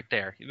community right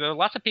there. There are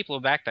lots of people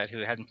who backed that who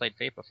hadn't played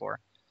Fate before.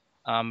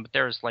 But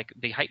there's like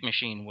the hype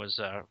machine was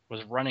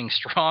running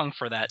strong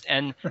for that.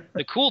 And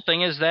the cool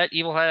thing is that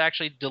Evil had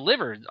actually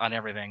delivered on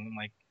everything.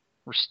 Like,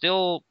 we're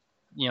still,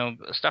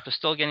 stuff is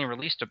still getting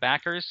released to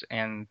backers,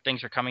 and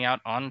things are coming out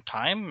on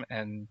time.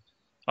 And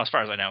well, as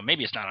far as I know,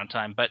 maybe it's not on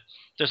time, but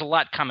there's a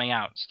lot coming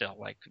out still.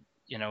 Like,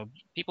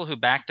 people who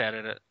backed that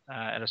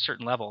at a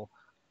certain level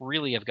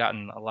really have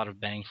gotten a lot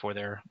of bang for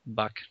their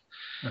buck.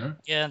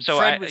 Yeah, so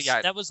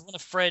that was one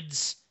of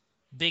Fred's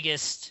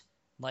biggest,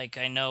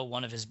 I know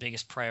one of his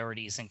biggest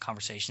priorities in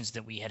conversations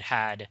that we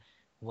had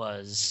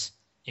was,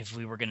 if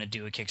we were going to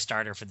do a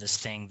Kickstarter for this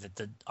thing,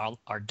 that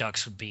our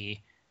ducks would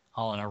be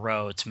all in a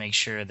row to make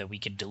sure that we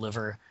could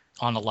deliver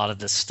on a lot of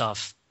this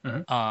stuff.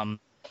 And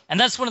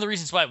that's one of the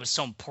reasons why it was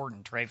so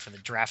important, right, for the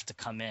draft to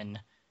come in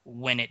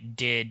when it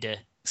did,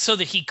 so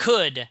that he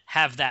could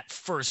have that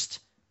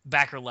first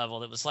backer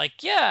level that was like,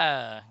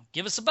 yeah,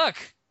 give us $1.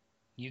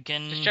 You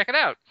can just check it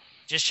out.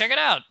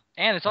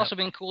 And it's also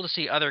been cool to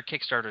see other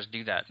Kickstarters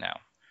do that now.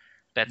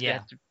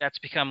 That's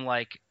become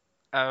like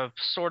a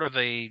sort of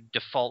a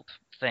default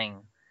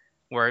thing,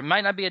 where it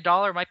might not be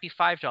 $1, it might be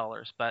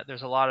 $5, but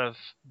there's a lot of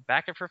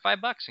back it for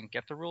 $5 and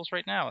get the rules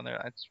right now. And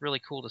it's really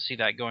cool to see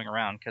that going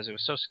around because it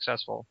was so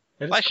successful.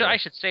 I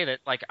should say that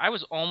I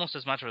was almost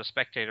as much of a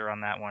spectator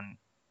on that one,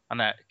 on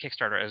that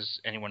Kickstarter, as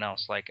anyone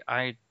else.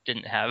 I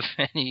didn't have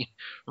any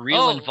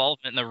real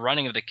involvement in the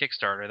running of the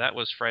Kickstarter. That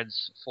was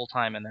Fred's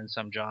full-time and then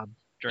some job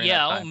during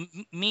that time.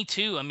 Me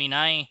too. I mean,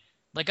 I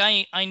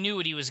knew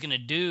what he was going to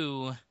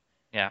do.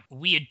 Yeah.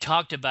 We had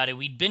talked about it.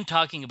 We'd been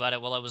talking about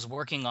it while I was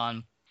working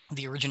on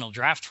the original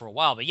draft for a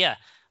while. But yeah,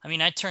 I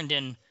mean, I turned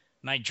in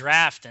my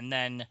draft, and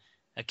then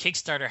a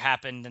Kickstarter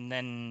happened, and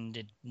then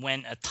it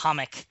went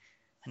atomic.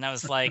 And I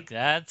was like,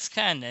 that's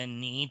kind of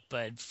neat.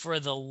 But for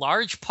the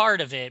large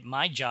part of it,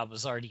 my job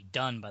was already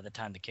done by the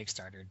time the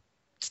Kickstarter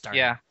started.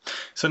 Yeah.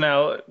 So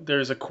now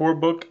there's a core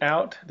book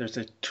out. There's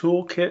a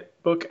toolkit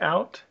book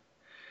out.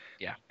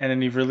 Yeah. And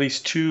then you've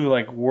released 2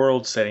 like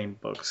world setting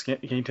books. Can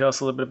you tell us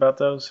a little bit about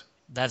those?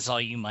 That's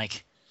all you,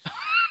 Mike.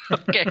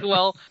 Okay,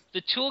 well,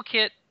 the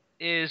toolkit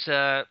is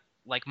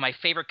like my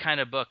favorite kind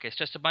of book. It's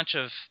just a bunch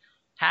of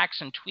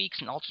hacks and tweaks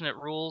and alternate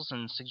rules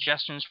and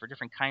suggestions for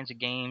different kinds of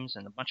games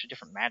and a bunch of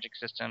different magic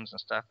systems and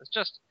stuff. It's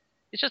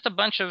just a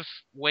bunch of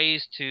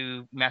ways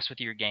to mess with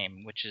your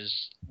game, which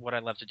is what I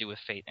love to do with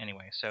Fate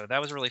anyway. So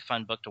that was a really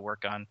fun book to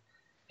work on,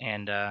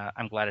 and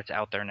I'm glad it's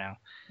out there now.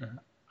 Mm-hmm.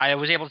 I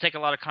was able to take a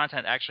lot of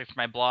content actually from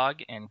my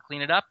blog and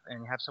clean it up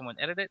and have someone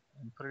edit it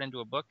and put it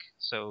into a book.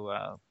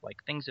 So like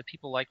things that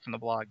people like from the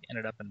blog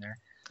ended up in there,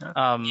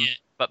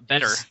 but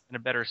better, in a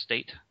better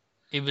state.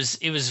 It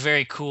was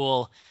very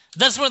cool.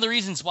 That's one of the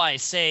reasons why I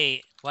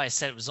said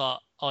it was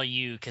all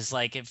you, because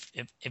like it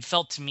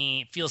feels to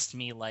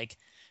me like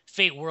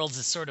Fate Worlds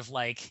is sort of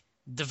like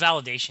the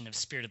validation of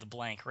Spirit of the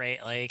Blank,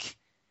 right? Like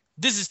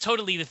this is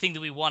totally the thing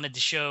that we wanted to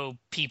show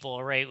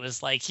people, right? It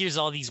was like, here's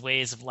all these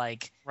ways of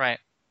like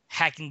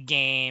hacking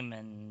game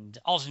and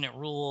alternate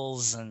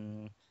rules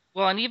and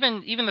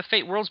even the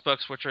Fate Worlds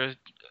books, which are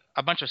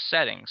a bunch of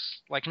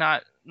settings, like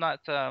not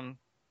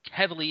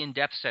heavily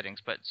in-depth settings,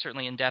 but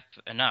certainly in-depth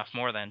enough,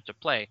 more than to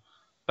play.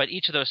 But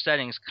each of those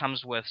settings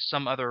comes with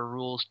some other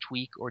rules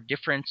tweak or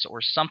difference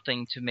or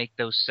something to make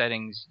those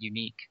settings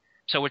unique.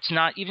 So it's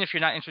not, even if you're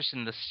not interested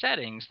in the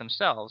settings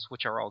themselves,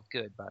 which are all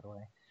good, by the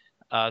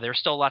way, there's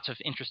still lots of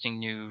interesting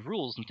new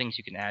rules and things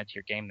you can add to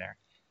your game there.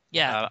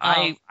 Yeah,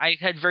 I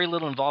had very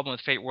little involvement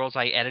with Fate Worlds.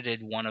 I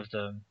edited one of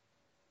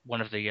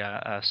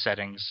the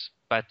settings,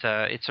 but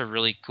it's a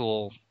really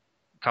cool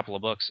couple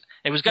of books.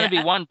 It was going to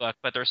be one book,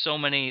 but there's so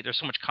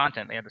much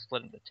content they had to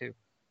split into 2.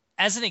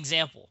 As an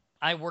example,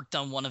 I worked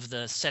on one of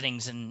the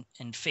settings in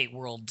Fate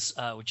Worlds,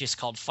 which is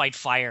called Fight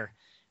Fire,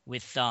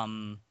 with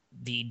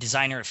the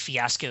designer of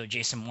Fiasco,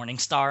 Jason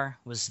Morningstar,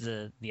 was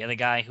the other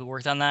guy who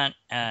worked on that,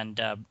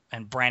 and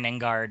Brian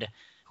Engard,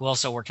 who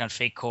also worked on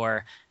Fate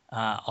Core,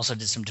 also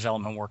did some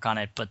development work on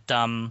it. But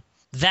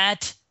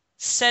that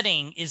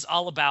setting is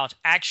all about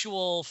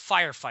actual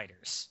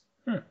firefighters.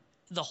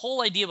 The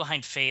whole idea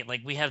behind Fate,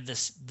 like we have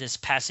this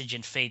passage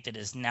in Fate that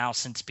has now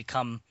since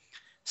become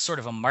sort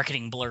of a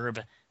marketing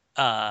blurb,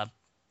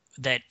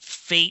 that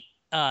Fate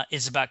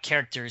is about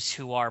characters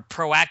who are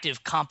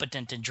proactive,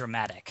 competent, and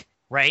dramatic,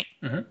 right?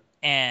 Mm-hmm.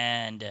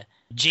 And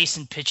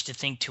Jason pitched a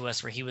thing to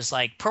us where he was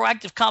like,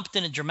 proactive,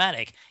 competent, and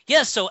dramatic.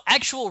 Yeah, so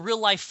actual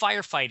real-life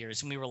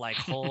firefighters. And we were like,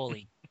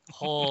 holy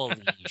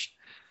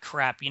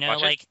crap, you know?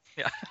 Watch like,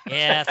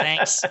 yeah,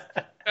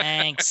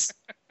 thanks.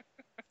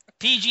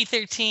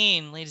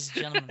 PG-13, ladies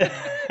and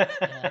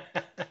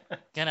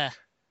gentlemen.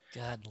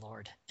 God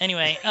Lord.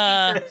 Anyway,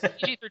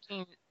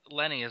 PG-13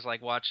 Lenny is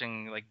like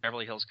watching like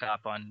Beverly Hills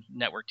Cop on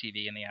network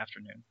TV in the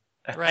afternoon.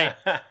 Right.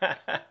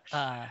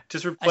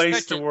 Just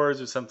replace the words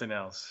with something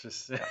else.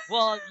 Just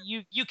well,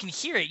 you can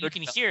hear it. You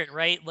can hear it,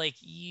 right? Like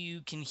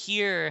you can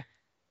hear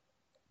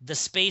the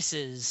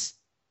spaces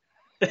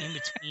in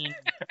between.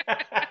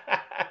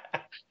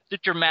 The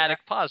dramatic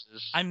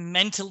pauses. I'm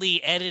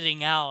mentally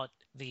editing out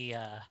the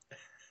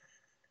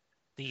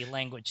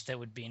language that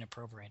would be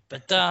inappropriate.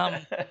 But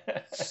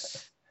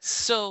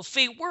so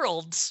Fate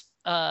Worlds,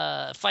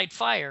 Fight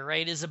Fire,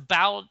 right, is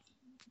about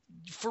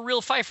for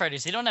real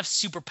firefighters. They don't have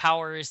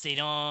superpowers.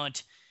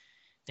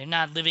 They're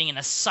not living in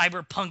a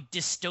cyberpunk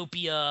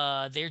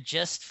dystopia. They're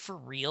just for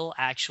real,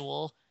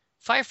 actual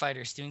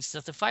firefighters doing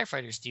stuff that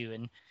firefighters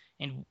do.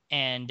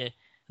 And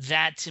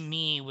that to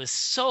me was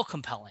so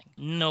compelling.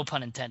 No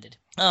pun intended.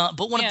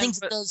 But one of the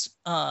things it does,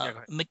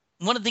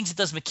 one of the things it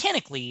does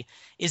mechanically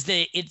is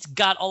that it's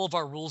got all of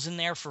our rules in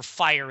there for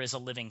fire as a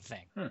living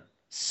thing.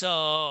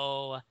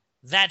 So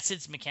that's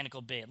its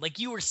mechanical bit. Like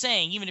you were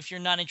saying, even if you're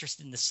not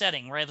interested in the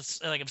setting, right?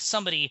 Like if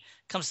somebody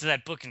comes to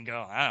that book and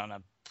go, I don't know,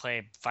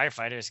 play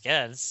firefighters,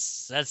 yeah,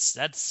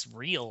 that's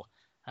real.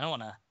 I don't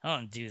want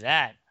to do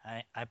that.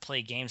 I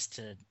play games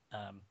to,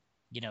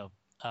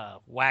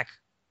 whack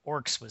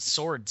orcs with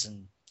swords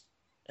and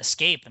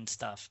escape and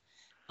stuff.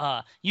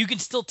 You can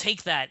still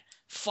take that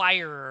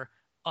fire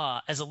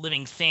as a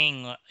living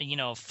thing,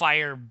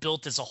 fire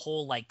built as a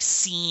whole like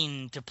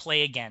scene to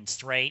play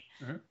against, right?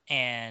 Mm-hmm.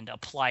 And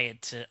apply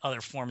it to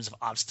other forms of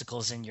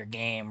obstacles in your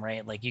game,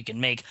 right? Like you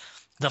can take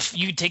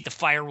the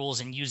fire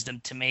rules and use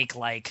them to make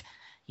like,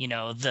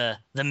 the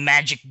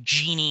magic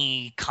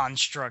genie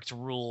construct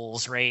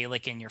rules, right?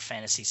 Like in your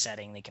fantasy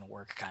setting, they can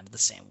work kind of the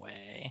same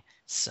way.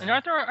 So, and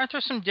aren't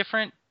there some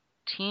different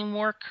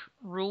teamwork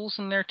rules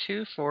in there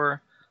too?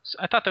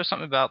 I thought there was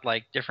something about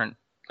like different.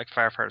 Like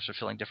firefighters are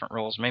filling different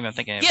roles. Maybe I'm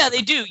thinking. Yeah,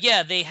 they do.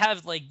 Yeah, they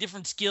have like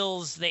different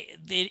skills.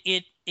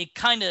 It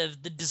kind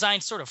of, the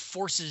design sort of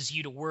forces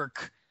you to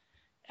work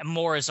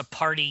more as a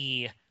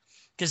party,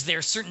 because there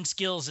are certain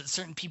skills that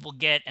certain people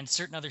get and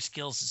certain other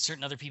skills that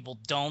certain other people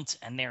don't,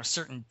 and there are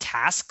certain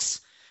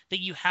tasks that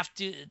you have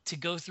to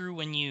go through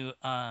when you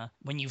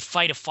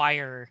fight a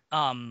fire.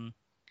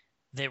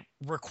 they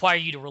require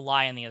you to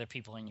rely on the other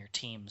people in your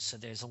team. So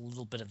there's a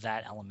little bit of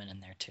that element in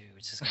there too.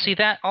 See,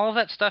 that all of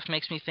that stuff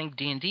makes me think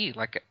D&D.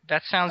 Like,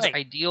 that sounds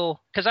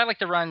ideal, because I like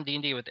to run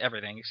D&D with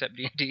everything except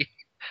D&D.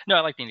 No,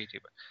 I like D&D too,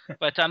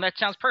 but that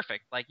sounds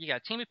perfect. Like, you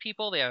got a team of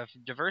people, they have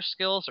diverse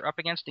skills, they're up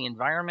against the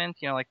environment,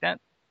 like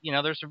that.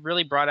 There's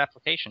really broad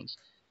applications.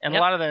 And a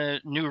lot of the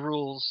new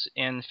rules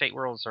in Fate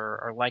Worlds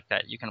are like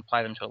that. You can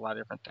apply them to a lot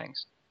of different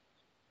things.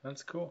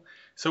 That's cool.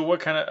 So what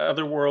kind of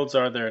other worlds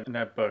are there in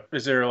that book?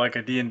 Is there like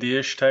a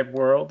D&D-ish type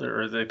world,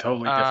 or are they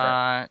totally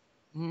different?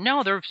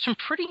 No, there are some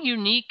pretty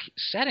unique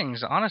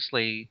settings,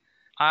 honestly.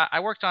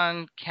 I worked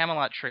on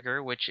Camelot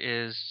Trigger, which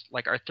is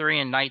like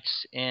Arthurian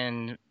knights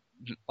in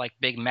like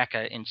big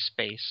mecha in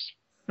space.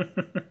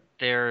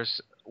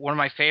 There's one of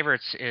my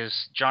favorites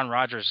is John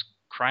Rogers'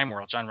 Crime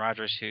World. John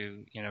Rogers,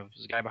 who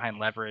was the guy behind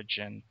Leverage,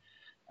 and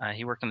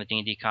he worked on the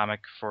D&D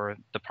comic for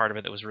the part of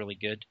it that was really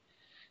good.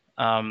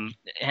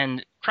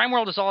 And Crime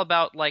World is all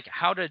about like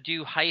how to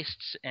do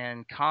heists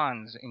and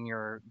cons in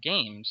your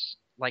games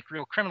like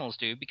real criminals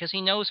do, because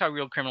he knows how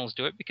real criminals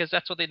do it, because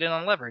that's what they did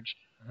on Leverage.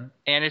 Mm-hmm.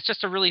 And it's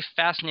just a really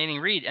fascinating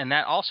read, and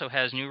that also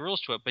has new rules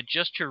to it. But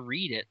just to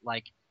read it,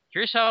 like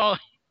here's how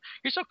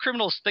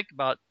criminals think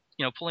about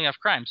pulling off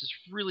crimes. It's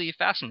really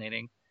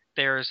fascinating.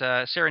 There's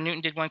Sarah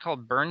Newton did one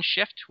called Burn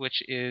Shift,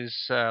 which is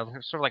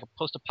sort of like a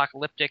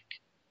post-apocalyptic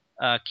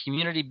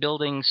community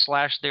building /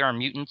 They Are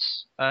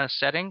Mutants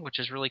setting, which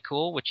is really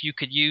cool, which you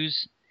could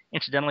use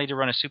incidentally to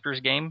run a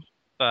supers game.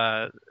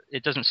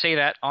 It doesn't say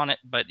that on it,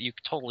 but you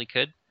totally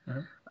could.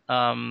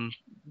 Mm-hmm.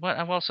 What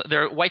else?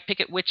 There are White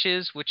Picket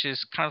Witches, which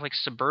is kind of like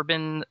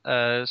suburban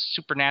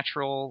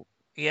supernatural.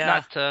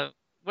 Yeah.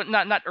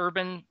 Not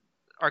urban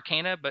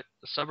arcana, but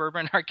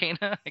suburban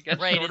arcana, I guess.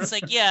 Right. It's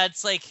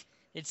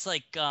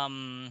like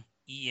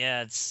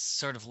it's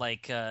sort of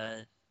like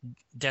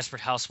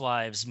Desperate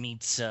Housewives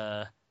meets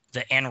the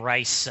Anne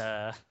Rice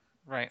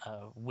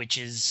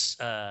witches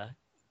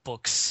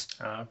books.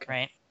 Oh, okay.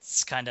 Right.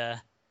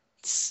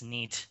 It's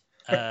neat.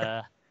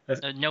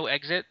 No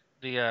Exit,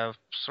 the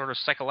sort of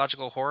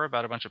psychological horror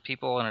about a bunch of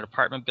people in an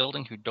apartment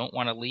building who don't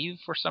want to leave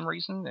for some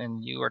reason,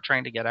 and you are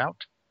trying to get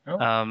out. Oh,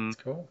 that's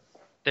cool.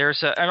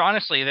 There's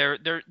honestly there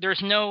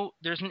isn't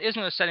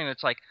a setting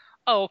that's like,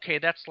 oh, okay,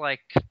 that's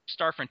like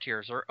Star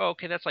Frontiers, or oh,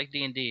 okay, that's like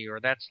D&D, or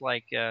that's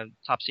like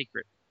Top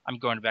Secret. I'm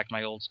going back to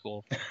my old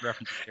school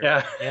references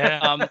here.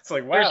 Yeah. It's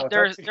like, wow.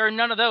 There are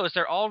none of those.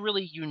 They're all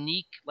really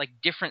unique, like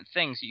different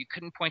things that you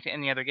couldn't point to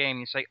any other game.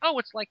 You say, oh,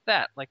 it's like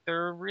that. Like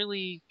there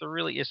really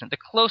isn't. The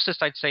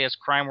closest I'd say is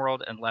Crime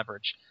World and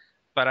Leverage,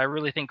 but I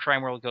really think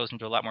Crime World goes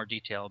into a lot more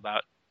detail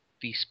about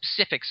the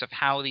specifics of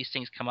how these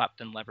things come up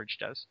than Leverage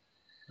does.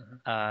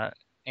 Mm-hmm.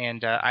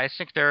 And I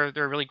think they're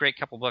a really great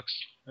couple books.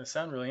 They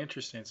sound really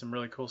interesting. Some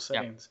really cool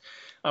settings.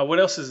 Yeah. What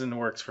else is in the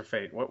works for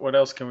Fate? What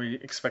else can we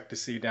expect to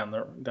see down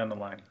the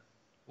line?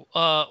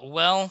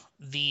 Well,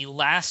 the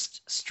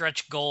last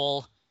stretch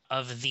goal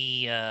of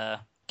the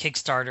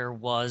Kickstarter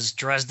was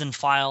Dresden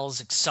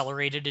Files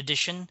Accelerated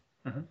Edition,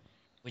 mm-hmm.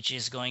 which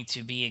is going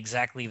to be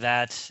exactly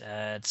that.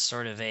 It's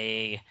sort of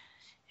a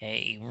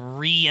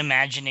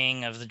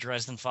reimagining of the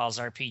Dresden Files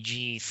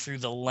RPG through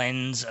the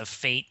lens of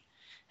Fate.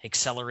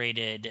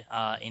 Accelerated,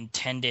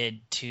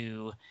 intended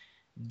to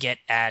get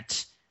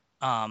at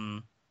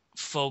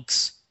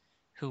folks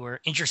who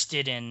are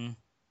interested in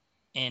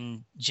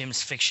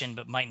Jim's fiction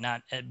but might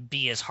not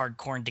be as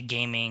hardcore into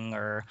gaming,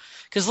 or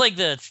because like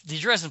the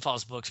Dresden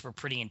Files books were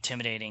pretty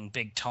intimidating,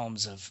 big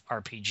tomes of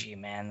RPG,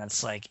 man.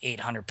 That's like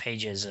 800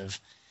 pages of,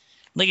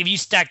 like, if you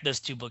stack those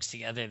two books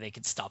together, they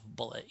could stop a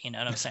bullet. You know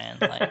what I'm saying?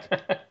 Like,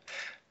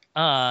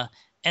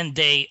 and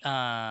they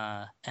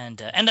and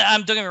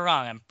don't get me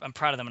wrong, I'm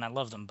proud of them and I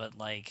love them, but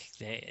like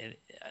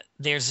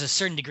there's a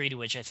certain degree to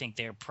which I think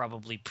they're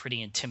probably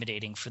pretty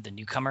intimidating for the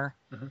newcomer.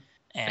 Mm-hmm.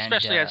 And,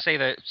 especially I'd say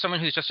that someone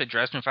who's just a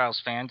Dresden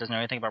Files fan, doesn't know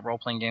anything about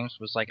role-playing games,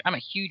 was like, I'm a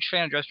huge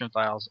fan of Dresden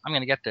Files, I'm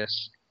going to get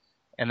this.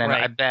 And then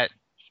right. I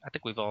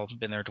think we've all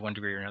been there to one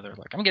degree or another,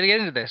 like, I'm going to get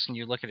into this, and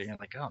you look at it and you're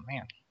like, oh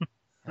man.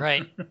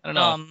 Right. I don't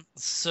know.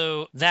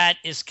 So that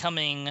is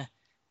coming.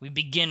 We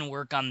begin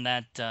work on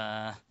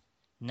that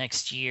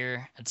next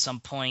year at some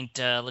point.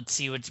 Let's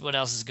see what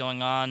else is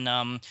going on.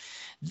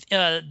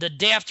 The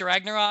day after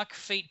Ragnarok,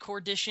 Fate Core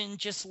Edition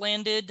just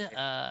landed.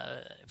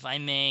 If I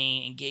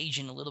may engage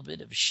in a little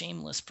bit of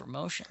shameless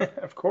promotion.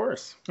 Of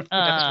course. That's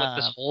what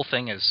this whole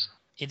thing is.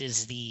 It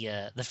is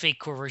the Fate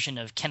Core version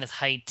of Kenneth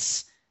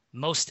Haight's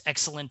most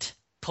excellent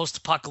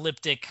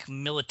post-apocalyptic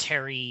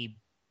military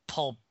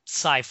pulp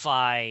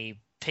sci-fi.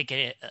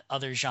 Pick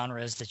other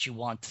genres that you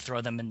want,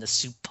 throw them in the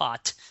soup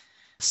pot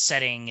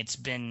setting. It's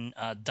been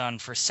done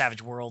for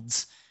Savage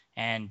Worlds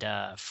and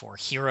for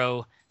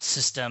Hero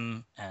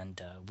System,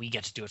 and we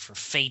get to do it for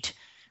Fate,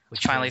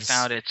 which finally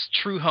found its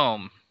true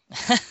home.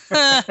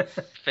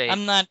 Fate.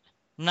 I'm not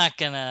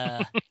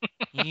gonna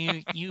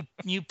you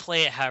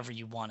play it however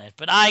you want it,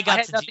 but I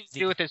had nothing to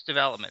do with its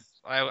development.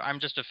 I'm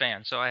just a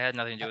fan, so I had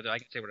nothing to do with it. I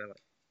can say what I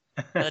like.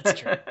 That's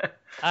true.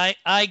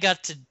 I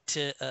got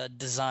to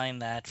design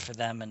that for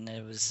them, and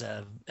it was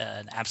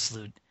an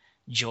absolute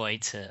joy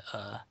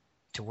to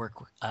work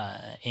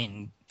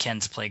in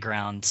Ken's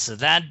Playground. So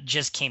that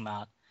just came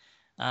out.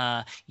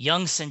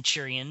 Young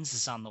Centurions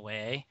is on the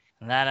way.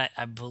 And that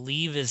I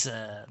believe that's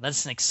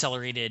an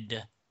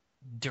accelerated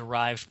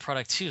derived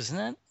product too, isn't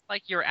it?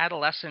 Like your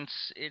adolescence,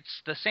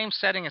 it's the same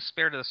setting as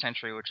Spirit of the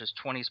Century, which is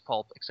 20s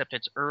pulp, except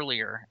it's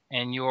earlier,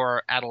 and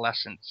your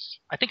adolescence,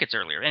 I think it's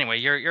earlier. Anyway,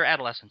 your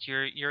adolescence,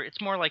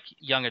 it's more like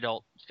young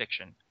adult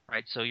fiction,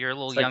 right? So you're a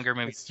little younger,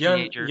 maybe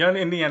teenager. Young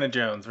Indiana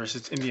Jones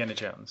versus Indiana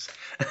Jones.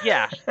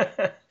 Yeah.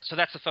 So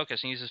that's the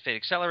focus, and uses Fate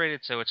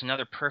Accelerated, so it's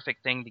another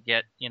perfect thing to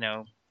get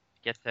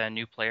the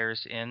new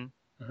players in.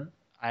 Mm-hmm.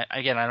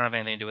 I don't have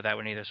anything to do with that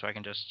one either, so I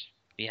can just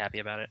be happy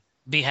about it.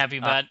 Be happy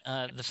about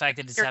the fact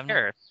that it's Carrie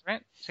Harris,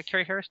 right? Is it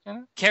Carrie Harris doing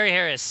it? Carrie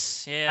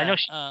Harris, yeah. I know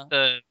she's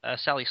the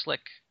Sally Slick.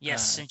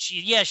 Yes, and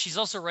she's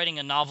also writing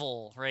a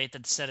novel, right?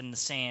 That's set in the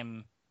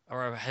same,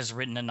 or has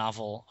written a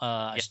novel,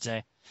 I should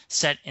say,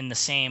 set in the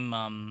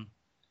same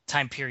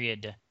time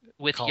period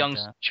with young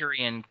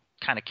Centurion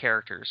kind of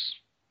characters.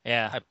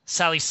 Yeah,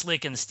 Sally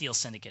Slick and the Steel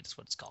Syndicate is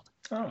what it's called.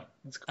 Oh,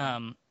 that's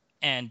cool.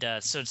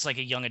 So it's like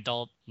a young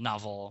adult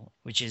novel,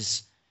 which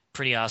is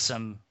pretty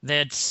awesome.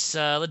 That's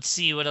let's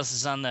see what else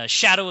is on the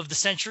Shadow of the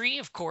Century,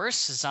 of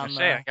course, is on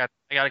the.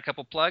 I got a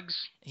couple plugs.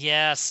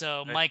 Yeah,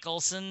 so Mike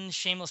Olson,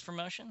 shameless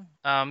promotion.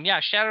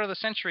 Shadow of the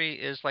Century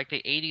is like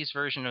the 80s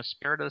version of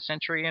Spirit of the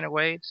Century in a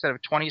way. Instead of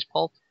 20s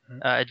pulp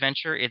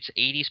adventure, it's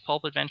 80s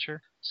pulp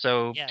adventure.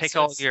 So take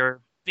all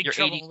your Big your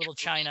Trouble 80s in Little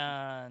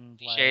China and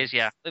cliches,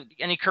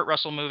 any Kurt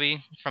Russell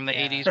movie from the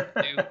 80s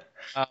will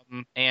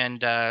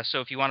do.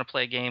 So if you want to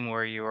play a game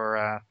where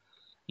you're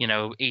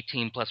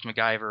 18 plus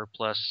MacGyver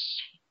plus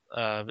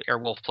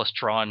Airwolf plus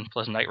Tron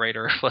plus Knight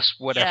Rider plus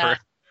whatever.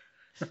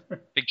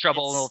 Big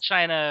Trouble in Little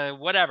China,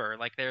 whatever.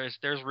 Like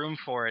there's room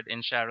for it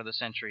in Shadow of the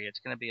Century. It's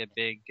going to be a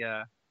big,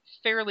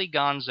 fairly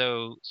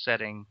gonzo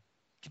setting.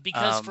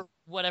 Because for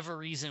whatever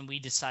reason, we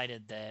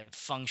decided that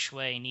Feng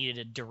Shui needed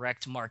a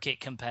direct market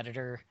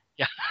competitor.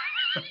 Yeah.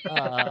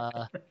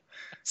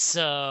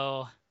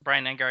 So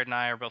Brian Engard and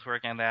I are both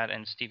working on that,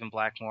 and Stephen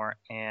Blackmore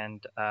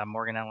and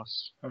Morgan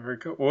Ellis. Oh, very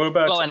cool. What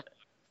about? Well, and,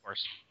 of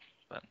course.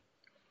 But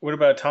what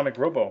about Atomic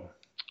Robo?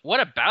 What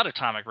about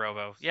Atomic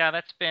Robo? Yeah,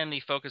 that's been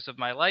the focus of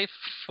my life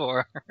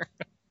for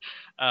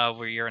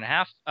over a year and a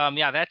half.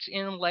 That's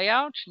in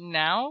layout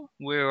now.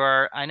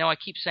 I know I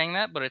keep saying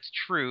that, but it's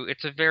true.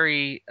 It's a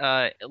very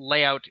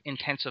layout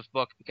intensive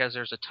book because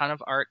there's a ton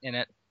of art in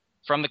it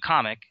from the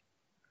comic.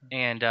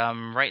 And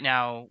right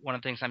now, one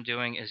of the things I'm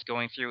doing is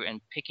going through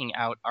and picking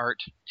out art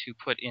to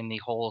put in the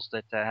holes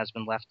that has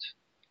been left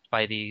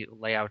by the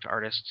layout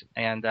artist.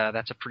 And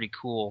that's a pretty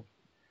cool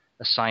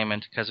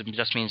assignment because it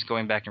just means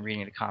going back and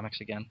reading the comics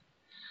again.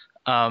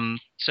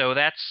 So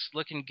that's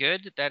looking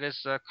good. That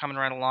is coming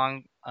right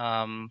along.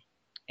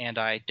 And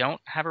I don't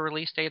have a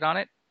release date on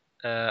it.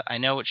 I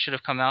know it should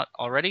have come out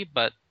already,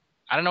 but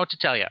I don't know what to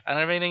tell you. I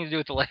don't have anything to do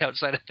with the layout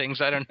side of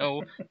things. I don't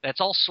know.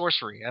 That's all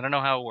sorcery. I don't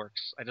know how it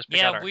works. I just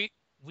pick out art.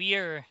 We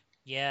are,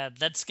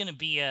 that's going to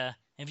be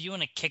if you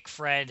want to kick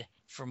Fred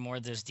for more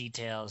of those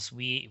details,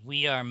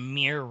 we are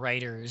mere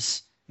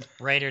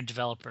writer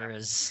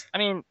developers. I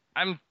mean,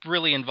 I'm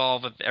really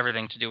involved with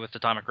everything to do with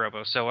Atomic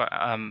Robo, so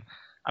I'm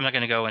not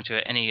going to go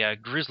into any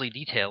grisly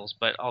details,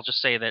 but I'll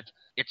just say that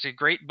it's a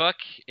great book.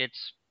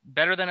 It's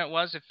better than it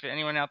was. If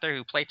anyone out there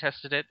who play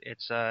tested it,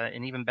 it's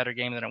an even better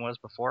game than it was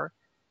before.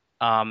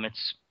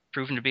 It's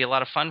proven to be a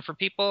lot of fun for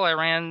people. I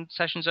ran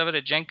sessions of it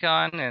at Gen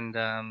Con,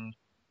 and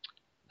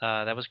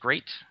that was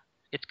great.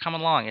 It's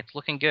coming along. It's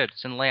looking good.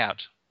 It's in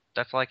layout.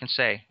 That's all I can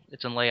say.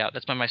 It's in layout.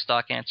 That's my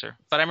stock answer.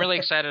 But I'm really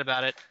excited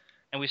about it.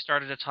 And we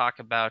started to talk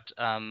about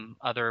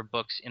other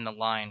books in the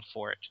line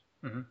for it.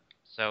 Mm-hmm.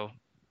 So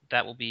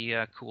that will be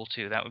cool,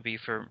 too. That would be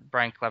for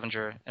Brian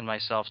Clevenger and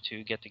myself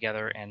to get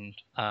together and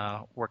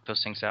work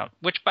those things out.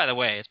 Which, by the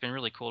way, it's been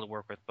really cool to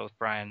work with both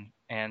Brian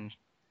and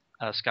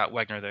Scott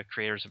Wegner, the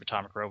creators of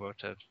Atomic Robo,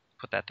 to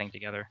put that thing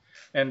together.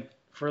 And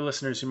for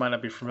listeners who might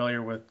not be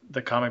familiar with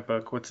the comic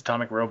book, what's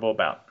Atomic Robo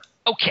about?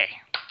 Okay.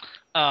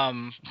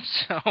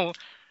 So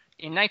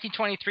in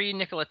 1923,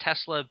 Nikola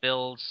Tesla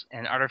builds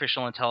an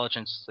artificial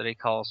intelligence that he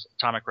calls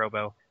Atomic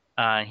Robo.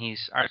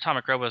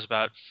 Atomic Robo is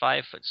about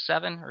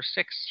 5'7" or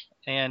 6",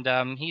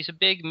 and he's a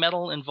big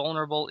metal,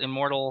 invulnerable,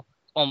 immortal,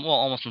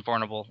 almost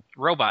invulnerable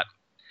robot.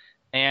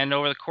 And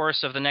over the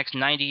course of the next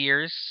 90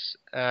 years,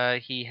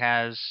 he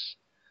has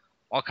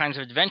all kinds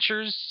of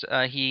adventures.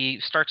 He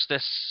starts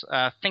this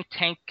think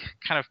tank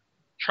kind of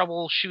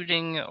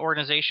troubleshooting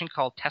organization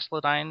called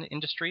Tesladyne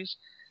Industries,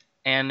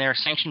 and they're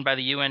sanctioned by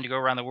the UN to go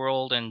around the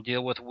world and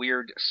deal with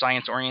weird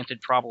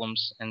science-oriented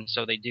problems, and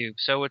so they do.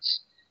 So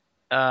it's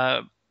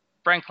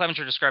Brian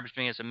Clevenger described it to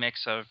me as a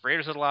mix of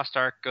Raiders of the Lost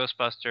Ark,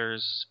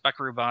 Ghostbusters,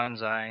 Buckaroo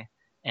Banzai,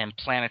 and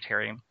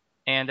Planetarium,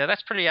 and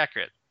that's pretty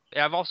accurate.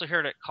 I've also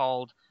heard it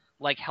called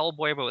like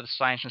Hellboy, but with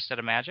science instead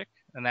of magic,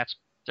 and that's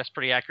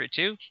pretty accurate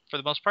too, for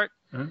the most part.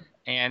 Mm-hmm.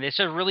 And it's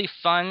a really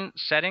fun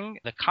setting.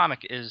 The comic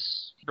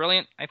is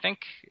brilliant, I think.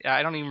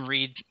 I don't even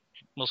read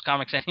most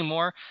comics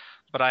anymore,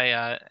 but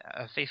I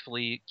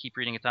faithfully keep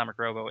reading Atomic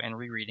Robo and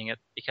rereading it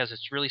because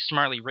it's really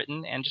smartly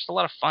written and just a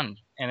lot of fun.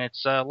 And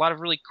it's a lot of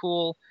really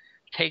cool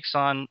takes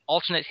on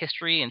alternate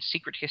history and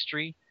secret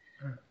history,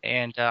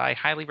 and I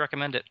highly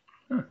recommend it.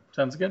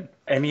 Sounds good.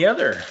 Any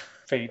other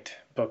Fate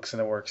books in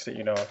the works that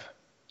you know of?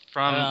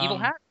 From Evil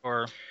Hat,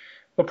 or?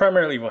 Well,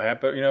 primarily Evil Hat,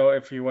 but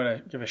if you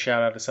want to give a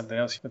shout out to something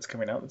else that's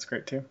coming out, that's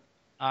great too.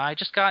 I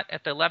just got,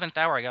 at the 11th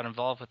hour, I got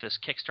involved with this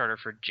Kickstarter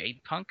for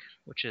Jade Punk,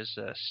 which is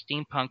a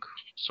steampunk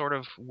sort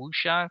of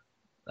wuxia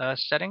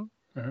setting.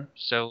 Mm-hmm.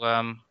 So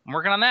I'm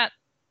working on that.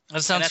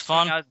 That sounds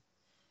fun.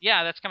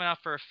 That's coming out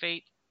for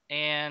Fate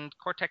and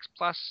Cortex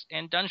Plus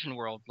and Dungeon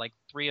World, like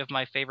 3 of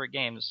my favorite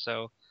games.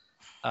 So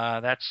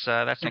that's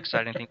an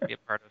exciting thing to be a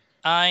part of.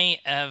 I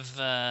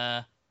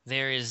have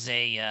there is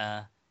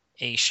a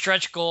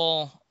stretch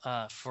goal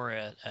for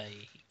a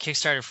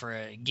Kickstarter for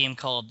a game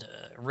called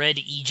Red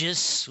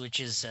Aegis, which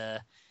is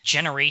a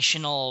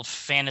generational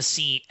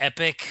fantasy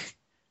epic,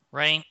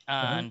 right?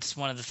 And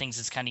one of the things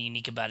that's kind of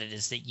unique about it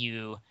is that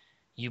you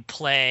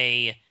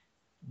play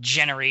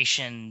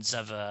generations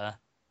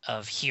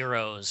of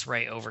heroes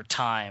right over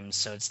time,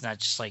 so it's not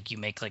just like you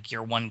make like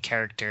your one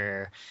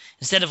character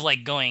instead of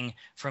like going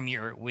from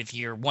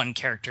your one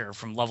character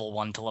from level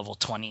 1 to level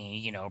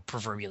 20,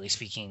 proverbially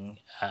speaking.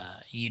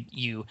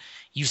 You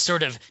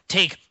sort of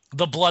take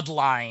the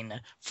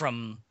bloodline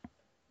from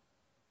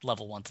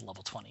level 1 to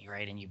level 20,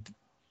 right? And you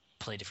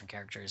play different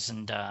characters.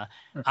 And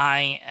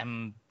I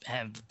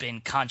have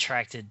been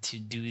contracted to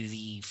do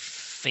the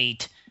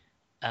Fate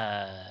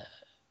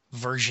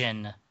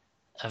version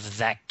of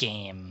that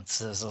game.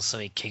 So there's also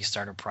a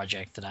Kickstarter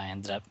project that I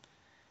ended up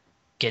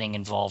getting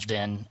involved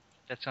in.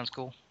 That sounds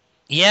cool.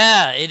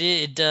 Yeah,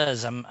 it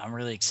does. I'm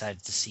really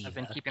excited to see. I've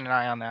been keeping an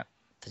eye on that.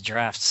 The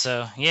draft.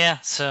 So yeah,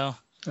 so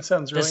that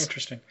sounds really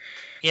interesting.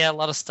 Yeah, a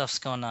lot of stuff's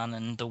going on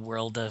in the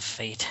world of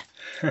Fate.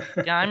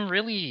 Yeah, I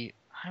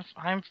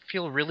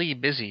feel really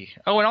busy.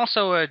 Oh, and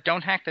also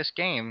Don't Hack This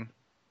Game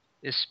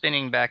is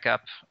spinning back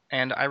up,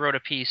 and I wrote a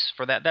piece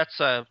for that. That's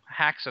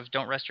Hacks of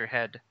Don't Rest Your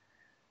Head.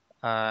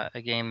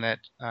 A game that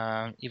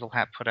Evil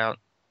Hat put out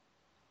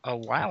a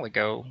while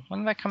ago. When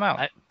did that come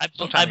out? I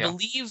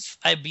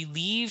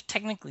believe,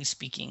 technically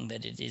speaking,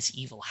 that it is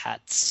Evil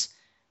Hat's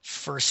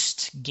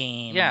first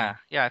game. Yeah,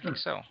 I think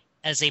so.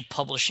 As a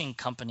publishing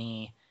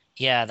company,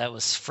 yeah, that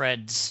was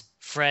Fred's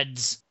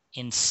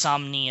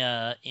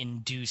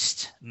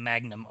insomnia-induced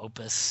magnum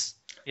opus.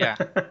 Yeah,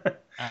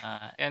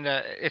 and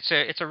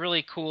it's a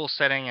really cool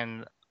setting,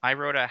 and I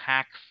wrote a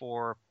hack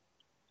for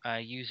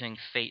using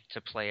Fate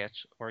to play it,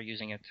 or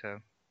using it to...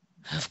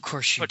 Of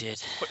course you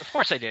did. Of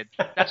course I did.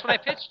 That's what I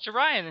pitched to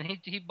Ryan, and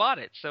he bought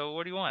it. So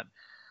what do you want?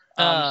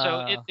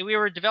 We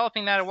were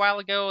developing that a while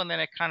ago, and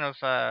then it kind of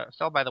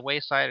fell by the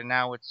wayside, and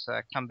now it's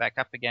come back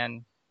up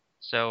again.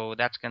 So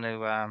that's going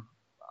to...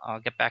 I'll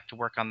get back to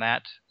work on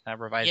that,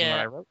 revising what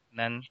I wrote, and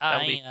then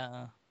that'll be...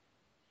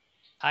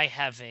 I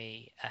have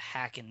a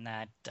hack in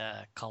that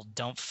called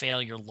Don't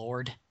Fail Your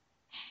Lord,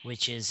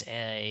 which is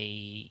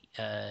a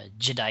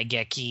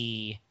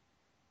Jidaigeki,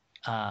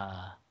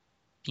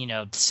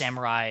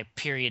 samurai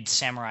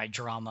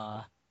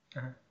drama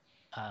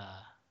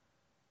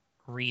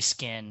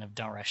reskin of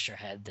Don't Rest Your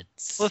Head.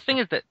 Well, the thing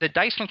is that the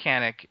dice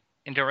mechanic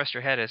in Don't Rest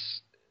Your Head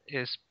is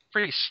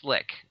pretty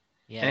slick.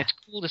 Yeah. And it's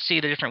cool to see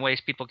the different ways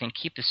people can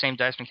keep the same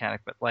dice mechanic,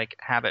 but like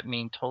have it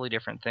mean totally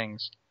different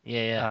things.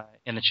 Yeah.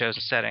 In the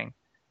chosen setting.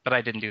 But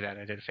I didn't do that.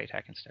 I did a Fate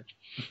hack instead.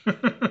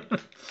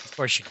 Of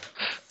course you did.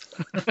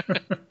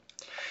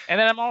 And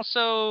then I'm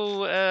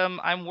also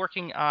I'm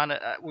working on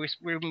we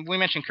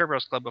mentioned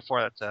Kerberos Club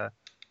before. That's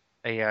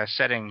a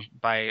setting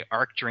by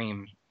Arc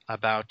Dream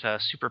about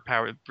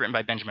superpowered, written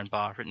by Benjamin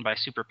Baugh, written by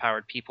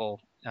superpowered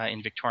people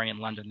in Victorian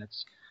London.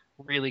 It's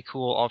really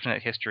cool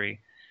alternate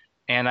history.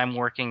 And I'm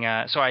working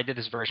so I did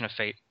this version of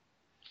Fate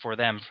for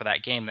them for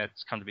that game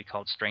that's come to be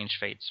called Strange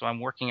Fate. So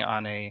I'm working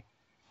on a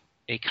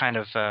kind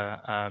of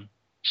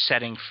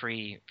setting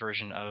free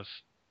version of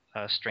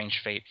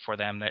Strange Fate for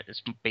them that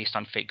is based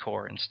on Fate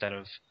Core instead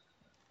of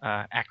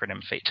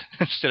acronym Fate,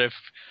 instead of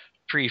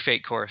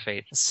pre-Fate Core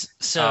Fate.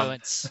 So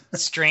it's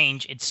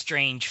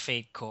strange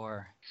Fate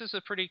Core. This is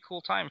a pretty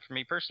cool time for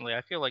me personally.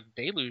 I feel like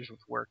Deluge would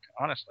work,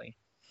 honestly.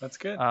 That's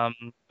good.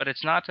 But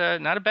it's not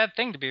a bad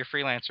thing to be a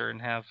freelancer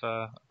and have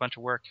a bunch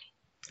of work.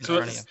 So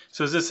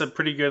is this a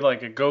pretty good,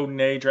 like a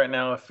golden age right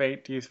now of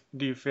Fate? Do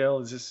you feel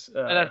is this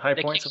high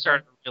points?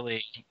 Kickstarter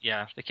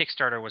the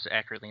Kickstarter was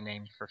accurately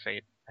named for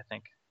Fate, I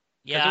think.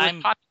 Yeah, it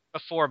was popular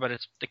before, but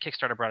the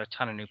Kickstarter brought a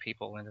ton of new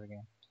people into the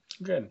game.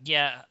 Good.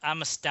 Yeah,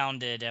 I'm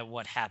astounded at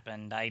what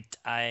happened. I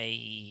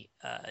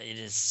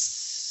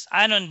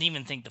don't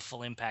even think the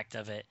full impact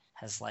of it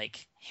has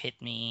like hit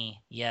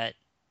me yet.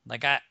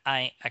 Like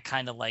I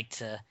kind of like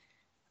to,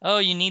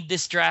 you need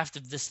this draft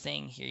of this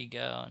thing, here you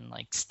go, and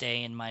like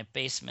stay in my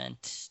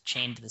basement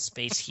chained to the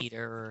space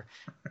heater or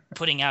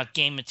putting out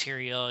game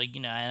material.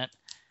 I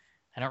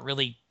don't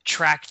really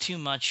track too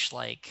much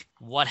like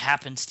what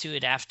happens to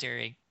it after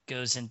it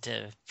goes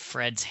into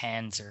Fred's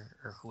hands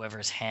or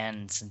whoever's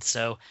hands. And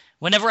so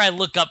whenever I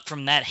look up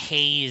from that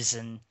haze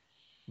and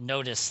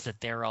noticed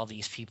that there are all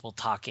these people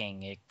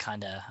talking,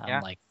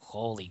 I'm like,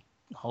 holy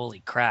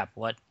crap,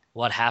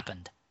 what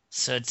happened?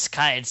 So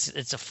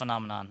it's a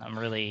phenomenon.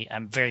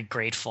 I'm very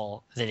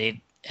grateful that it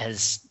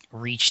has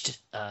reached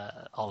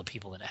all the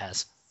people that it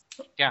has.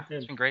 Yeah,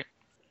 it's been great.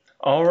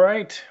 All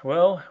right.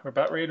 Well, we're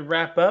about ready to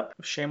wrap up.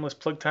 Shameless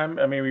plug time.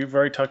 I mean, we've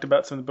already talked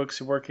about some of the books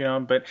you're working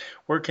on, but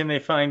where can they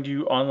find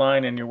you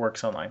online and your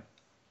works online?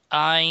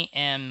 I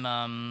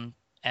am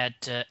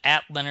at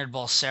Leonard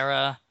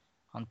Balsera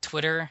on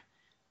Twitter.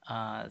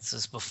 This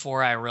is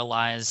before I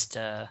realized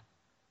that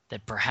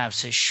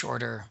perhaps a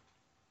shorter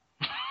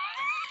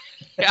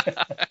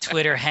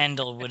Twitter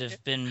handle would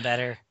have been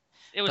better.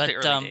 It was the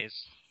early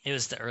days. It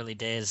was the early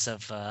days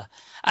of.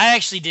 I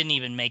actually didn't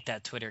even make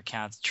that Twitter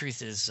account. The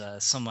truth is,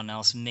 someone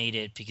else made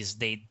it because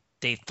they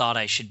thought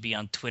I should be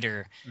on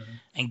Twitter,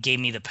 and gave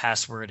me the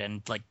password.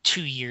 And like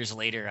 2 years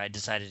later, I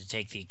decided to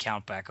take the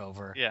account back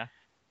over. Yeah.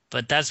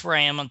 But that's where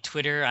I am on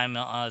Twitter. I'm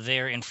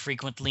there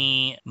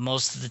infrequently.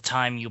 Most of the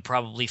time, you'll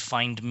probably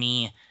find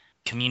me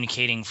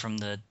communicating from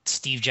the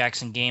Steve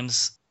Jackson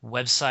Games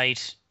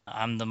website.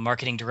 I'm the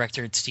marketing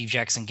director at Steve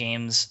Jackson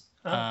Games.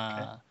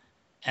 Okay.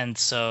 And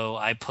so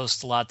I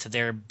post a lot to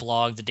their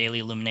blog, The Daily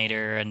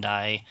Illuminator, and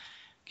I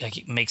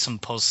make some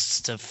posts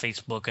to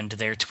Facebook and to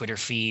their Twitter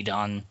feed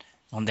on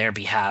their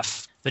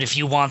behalf. But if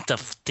you want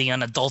the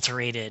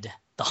unadulterated,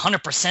 the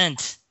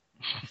 100%,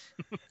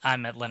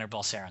 I'm at Leonard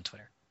Balsera on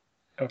Twitter.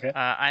 Okay.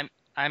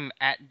 I'm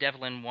at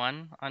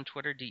Devlin1 on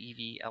Twitter,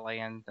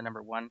 DEVLIN, the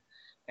number 1.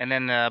 And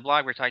then the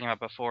blog we were talking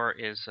about before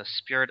is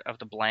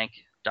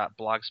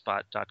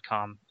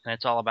spiritoftheblank.blogspot.com, and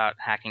it's all about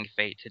hacking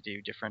Fate to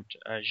do different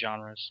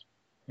genres.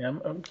 Yeah,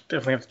 I'm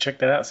definitely have to check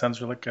that out. Sounds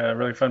like a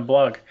really fun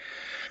blog.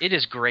 It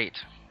is great.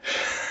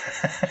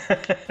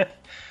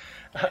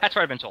 That's what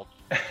I've been told.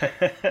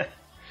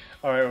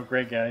 All right, well,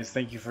 great, guys.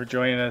 Thank you for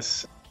joining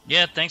us.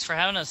 Yeah, thanks for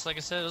having us. Like I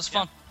said, it was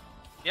fun.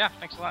 Yeah,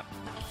 thanks a lot.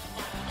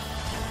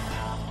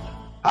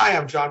 Hi,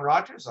 I'm John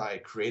Rogers. I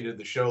created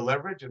the show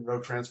Leverage and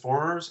wrote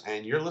Transformers,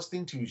 and you're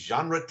listening to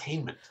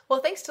Genretainment.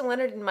 Well, thanks to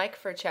Leonard and Mike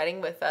for chatting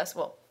with us.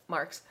 Well,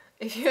 Marks.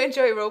 If you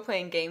enjoy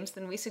role-playing games,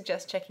 then we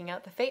suggest checking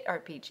out the Fate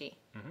RPG.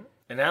 Mm-hmm.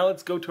 And now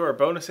let's go to our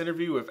bonus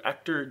interview with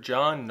actor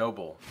John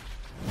Noble.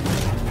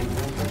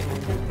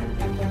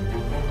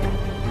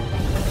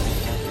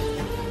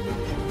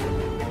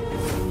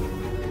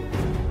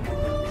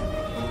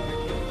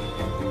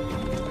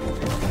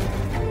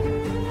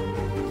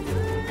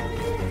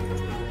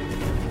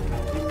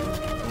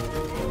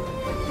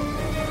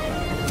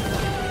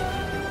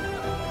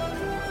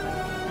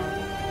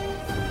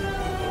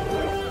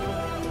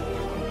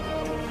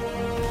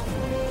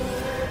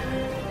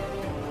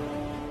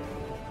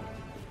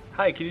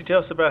 Hi, can you tell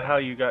us about how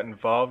you got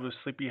involved with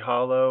Sleepy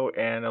Hollow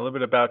and a little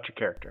bit about your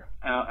character?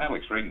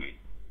 Alex rang me,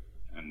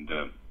 and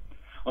no,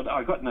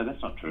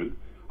 that's not true.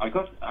 I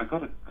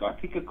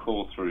think a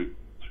call through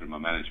my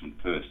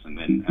management first, and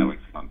then Alex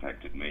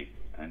contacted me,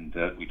 and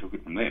we took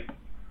it from there.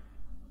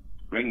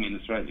 Rang me in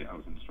Australia. I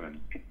was in Australia.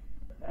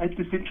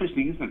 It's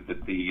interesting, isn't it,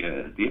 that the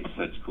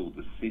episode's called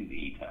The Sin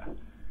Eater,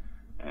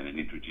 and it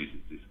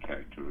introduces this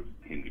character of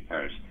Henry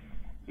Parrish,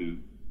 who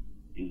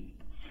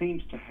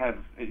seems to have,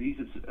 he's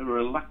a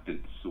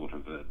reluctant sort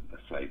of a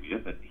saviour,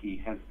 but he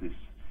has this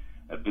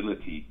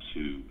ability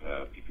to,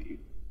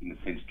 in a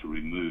sense, to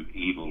remove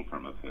evil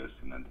from a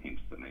person, and hence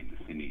the name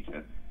The Sin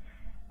Eater.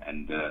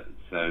 And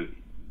so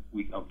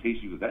I'll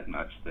tease you with that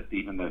much, that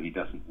even though he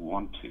doesn't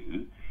want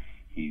to,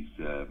 he's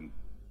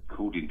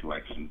called into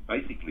action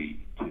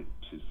basically to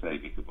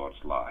save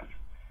Ichabod's life.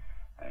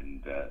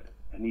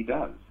 And he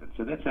does. And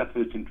so that's our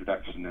first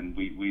introduction, and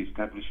we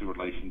establish a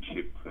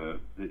relationship.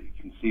 You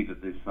can see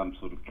that there's some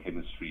sort of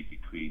chemistry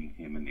between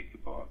him and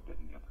Ichabod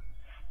and the other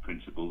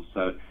principals.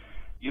 So,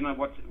 you know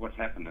what's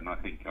happened, and I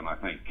thank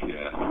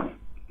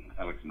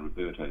Alex and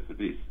Roberto for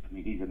this. I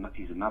mean, he's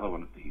another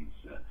one of these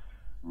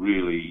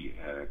really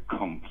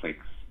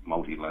complex,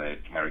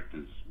 multi-layered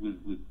characters. I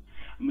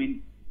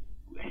mean,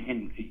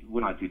 Henry,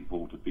 when I did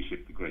Walter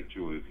Bishop, the great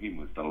joy of him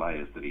was the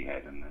layers that he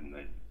had, and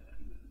it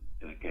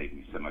gave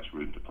me so much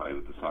room to play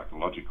with the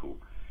psychological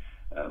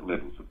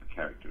levels of the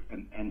character.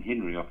 And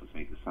Henry offers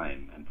me the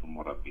same, and from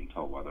what I've been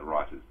told by the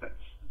writers,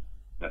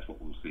 that's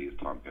what we'll see as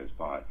time goes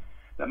by.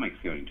 That makes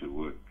going to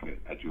work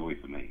a joy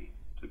for me,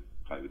 to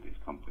play with these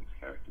complex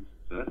characters.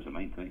 So that's the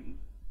main thing.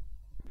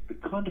 The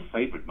kind of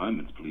favourite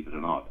moments, believe it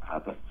or not,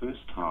 are the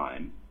first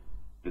time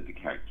that the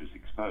character is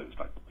exposed.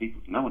 Like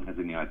no one has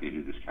any idea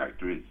who this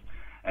character is.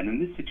 And in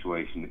this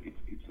situation,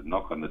 it's a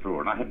knock on the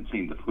door. And I haven't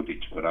seen the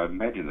footage, but I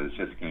imagine there's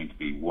just going to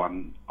be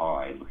one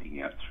eye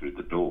looking out through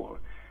the door.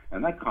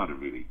 And that kind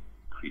of really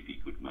creepy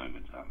good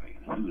moments, aren't they?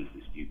 And who is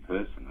this new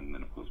person? And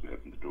then, of course, we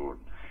open the door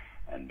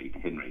and meet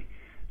Henry.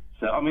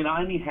 So, I mean,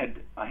 I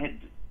had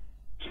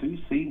 2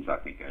 scenes, I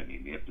think, only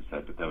in the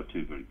episode, but they were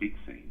 2 very big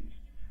scenes.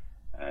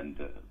 And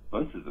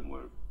both of them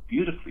were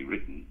beautifully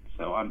written,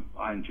 so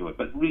I enjoy it.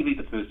 But really,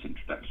 the first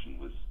introduction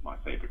was my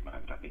favourite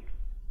moment, I think.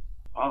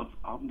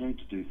 I'm going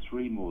to do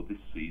 3 more this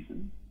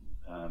season.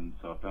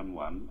 So I've done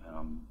 1, and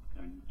I'm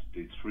going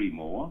to do 3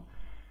 more.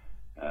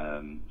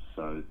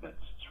 So that's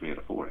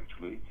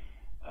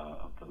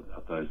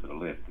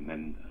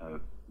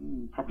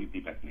probably be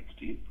back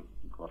next year for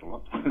quite a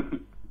lot.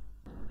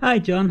 Hi,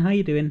 John. How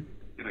you doing?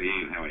 Good,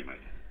 Ian. How are you, mate?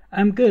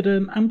 I'm good.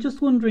 I'm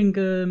just wondering.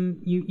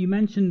 You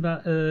mentioned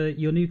that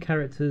your new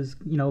characters,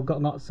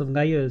 got lots of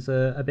layers,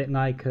 a bit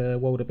like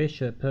Walter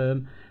Bishop.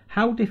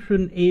 How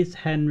different is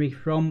Henry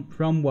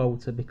from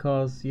Walter?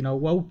 Because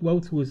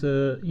Walter was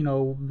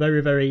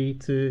very, very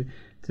to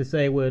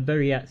say a word,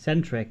 very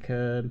eccentric.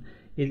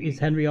 Is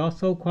Henry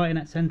also quite an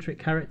eccentric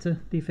character?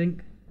 Do you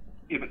think?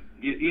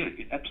 Yeah,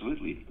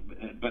 absolutely,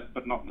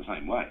 but not in the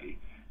same way.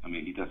 I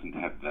mean, he doesn't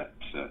have that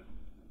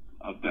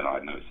that I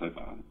know so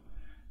far,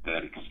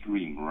 that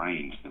extreme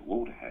range that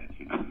Walter had.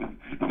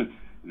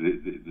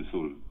 The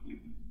sort of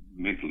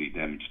mentally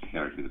damaged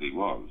character that he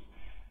was.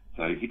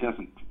 So he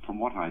doesn't. From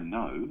what I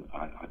know,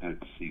 I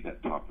don't see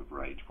that type of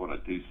rage. What I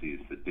do see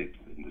is the depth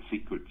and the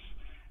secrets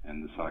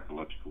and the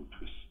psychological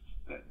twists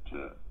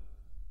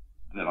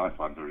that I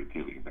find very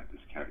appealing about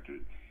this character.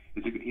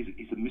 He's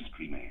a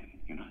mystery man,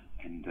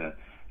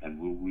 and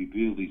will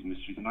reveal these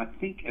mysteries. And I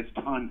think as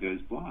time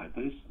goes by,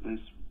 those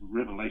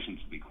revelations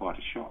will be quite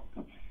a shock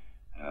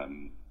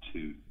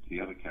to the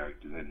other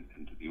characters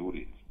and to the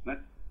audience.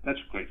 That's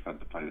great fun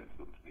to play that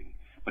sort of thing.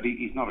 But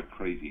he's not a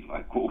crazy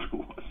like Walter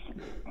was.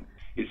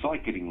 It's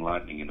like getting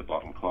lightning in a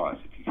bottle twice,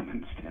 if you can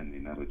understand the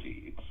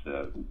analogy.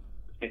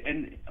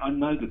 And I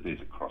know that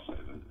there's a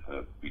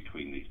crossover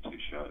between these two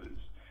shows.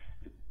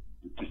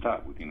 To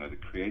start with, the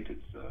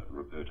creators,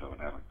 Roberto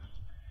and Alex,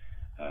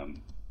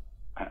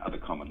 are the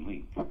common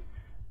link.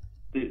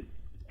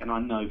 And I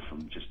know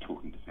from just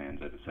talking to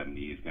fans over so many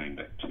years, going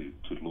back to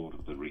Lord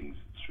of the Rings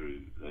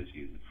through those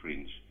years of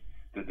Fringe,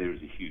 that there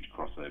is a huge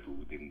crossover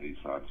within the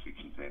science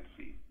fiction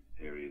fantasy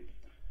areas.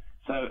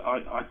 So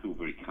I feel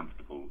very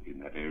comfortable in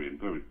that area and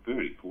very,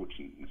 very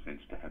fortunate in the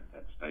sense to have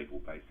that stable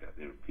base out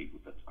there of people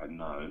that I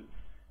know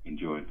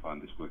enjoy and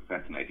find this work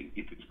fascinating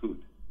if it's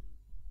good.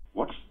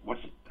 What's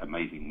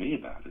amazing me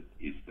about it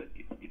is that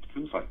it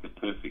feels like the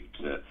perfect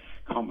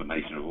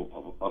combination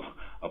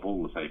of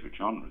all the favourite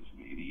genres.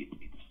 Really,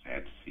 it's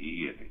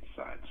fantasy and it's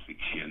science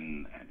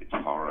fiction and it's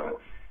horror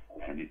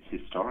and it's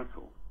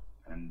historical,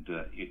 and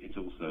it's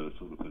also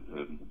sort of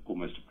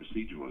almost a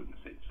procedural in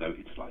a sense. So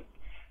it's like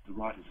the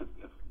writers have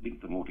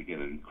linked them all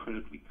together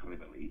incredibly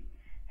cleverly,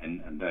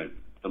 and the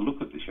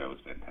look of the show is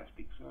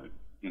fantastic. So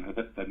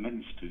they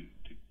managed to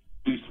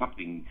do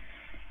something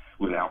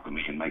with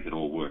alchemy and make it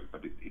all work,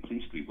 but it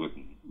seems to be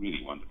working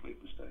really wonderfully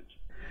at this stage.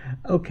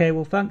 Okay,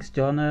 well, thanks,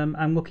 John.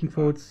 I'm looking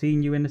forward to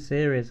seeing you in the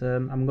series.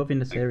 I'm loving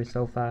the series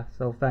so far,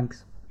 so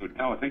thanks. Good.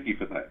 No, thank you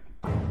for that.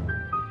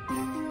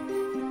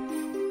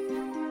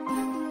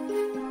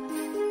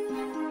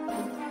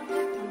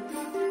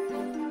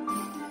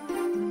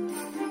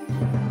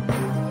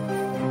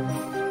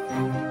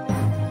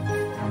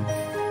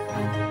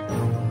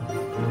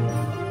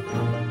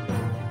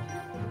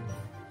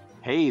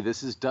 Hey,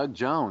 this is Doug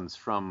Jones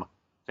from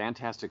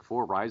Fantastic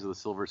Four: Rise of the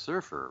Silver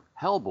Surfer,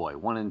 Hellboy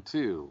 1 and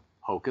 2,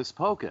 Hocus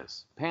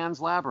Pocus, Pan's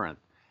Labyrinth,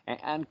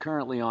 and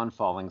currently on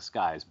Falling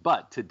Skies.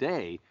 But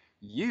today,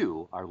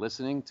 you are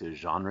listening to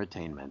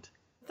Genretainment.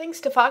 Thanks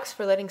to Fox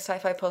for letting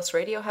Sci-Fi Pulse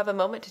Radio have a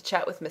moment to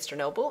chat with Mr.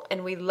 Noble,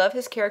 and we love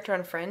his character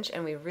on Fringe,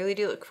 and we really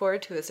do look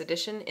forward to his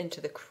addition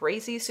into the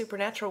crazy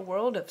supernatural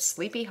world of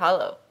Sleepy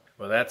Hollow.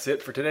 Well, that's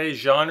it for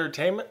today's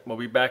Genretainment. We'll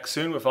be back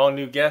soon with all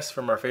new guests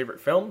from our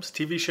favorite films,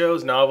 TV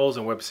shows, novels,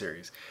 and web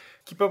series.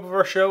 Keep up with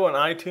our show on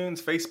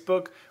iTunes,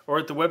 Facebook, or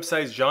at the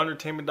websites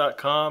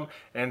genretainment.com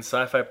and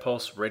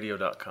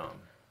sci-fi-pulse-radio.com.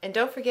 And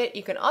don't forget,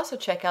 you can also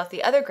check out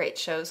the other great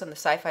shows on the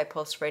Sci-Fi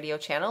Pulse Radio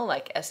channel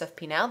like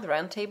SFP Now, The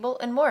Roundtable,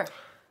 and more.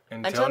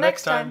 Until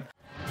next time.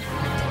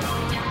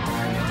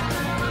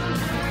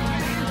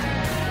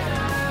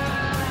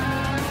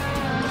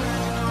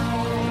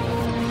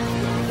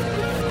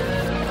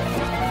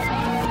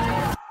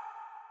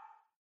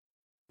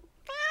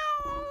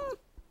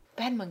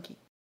 Bad monkey.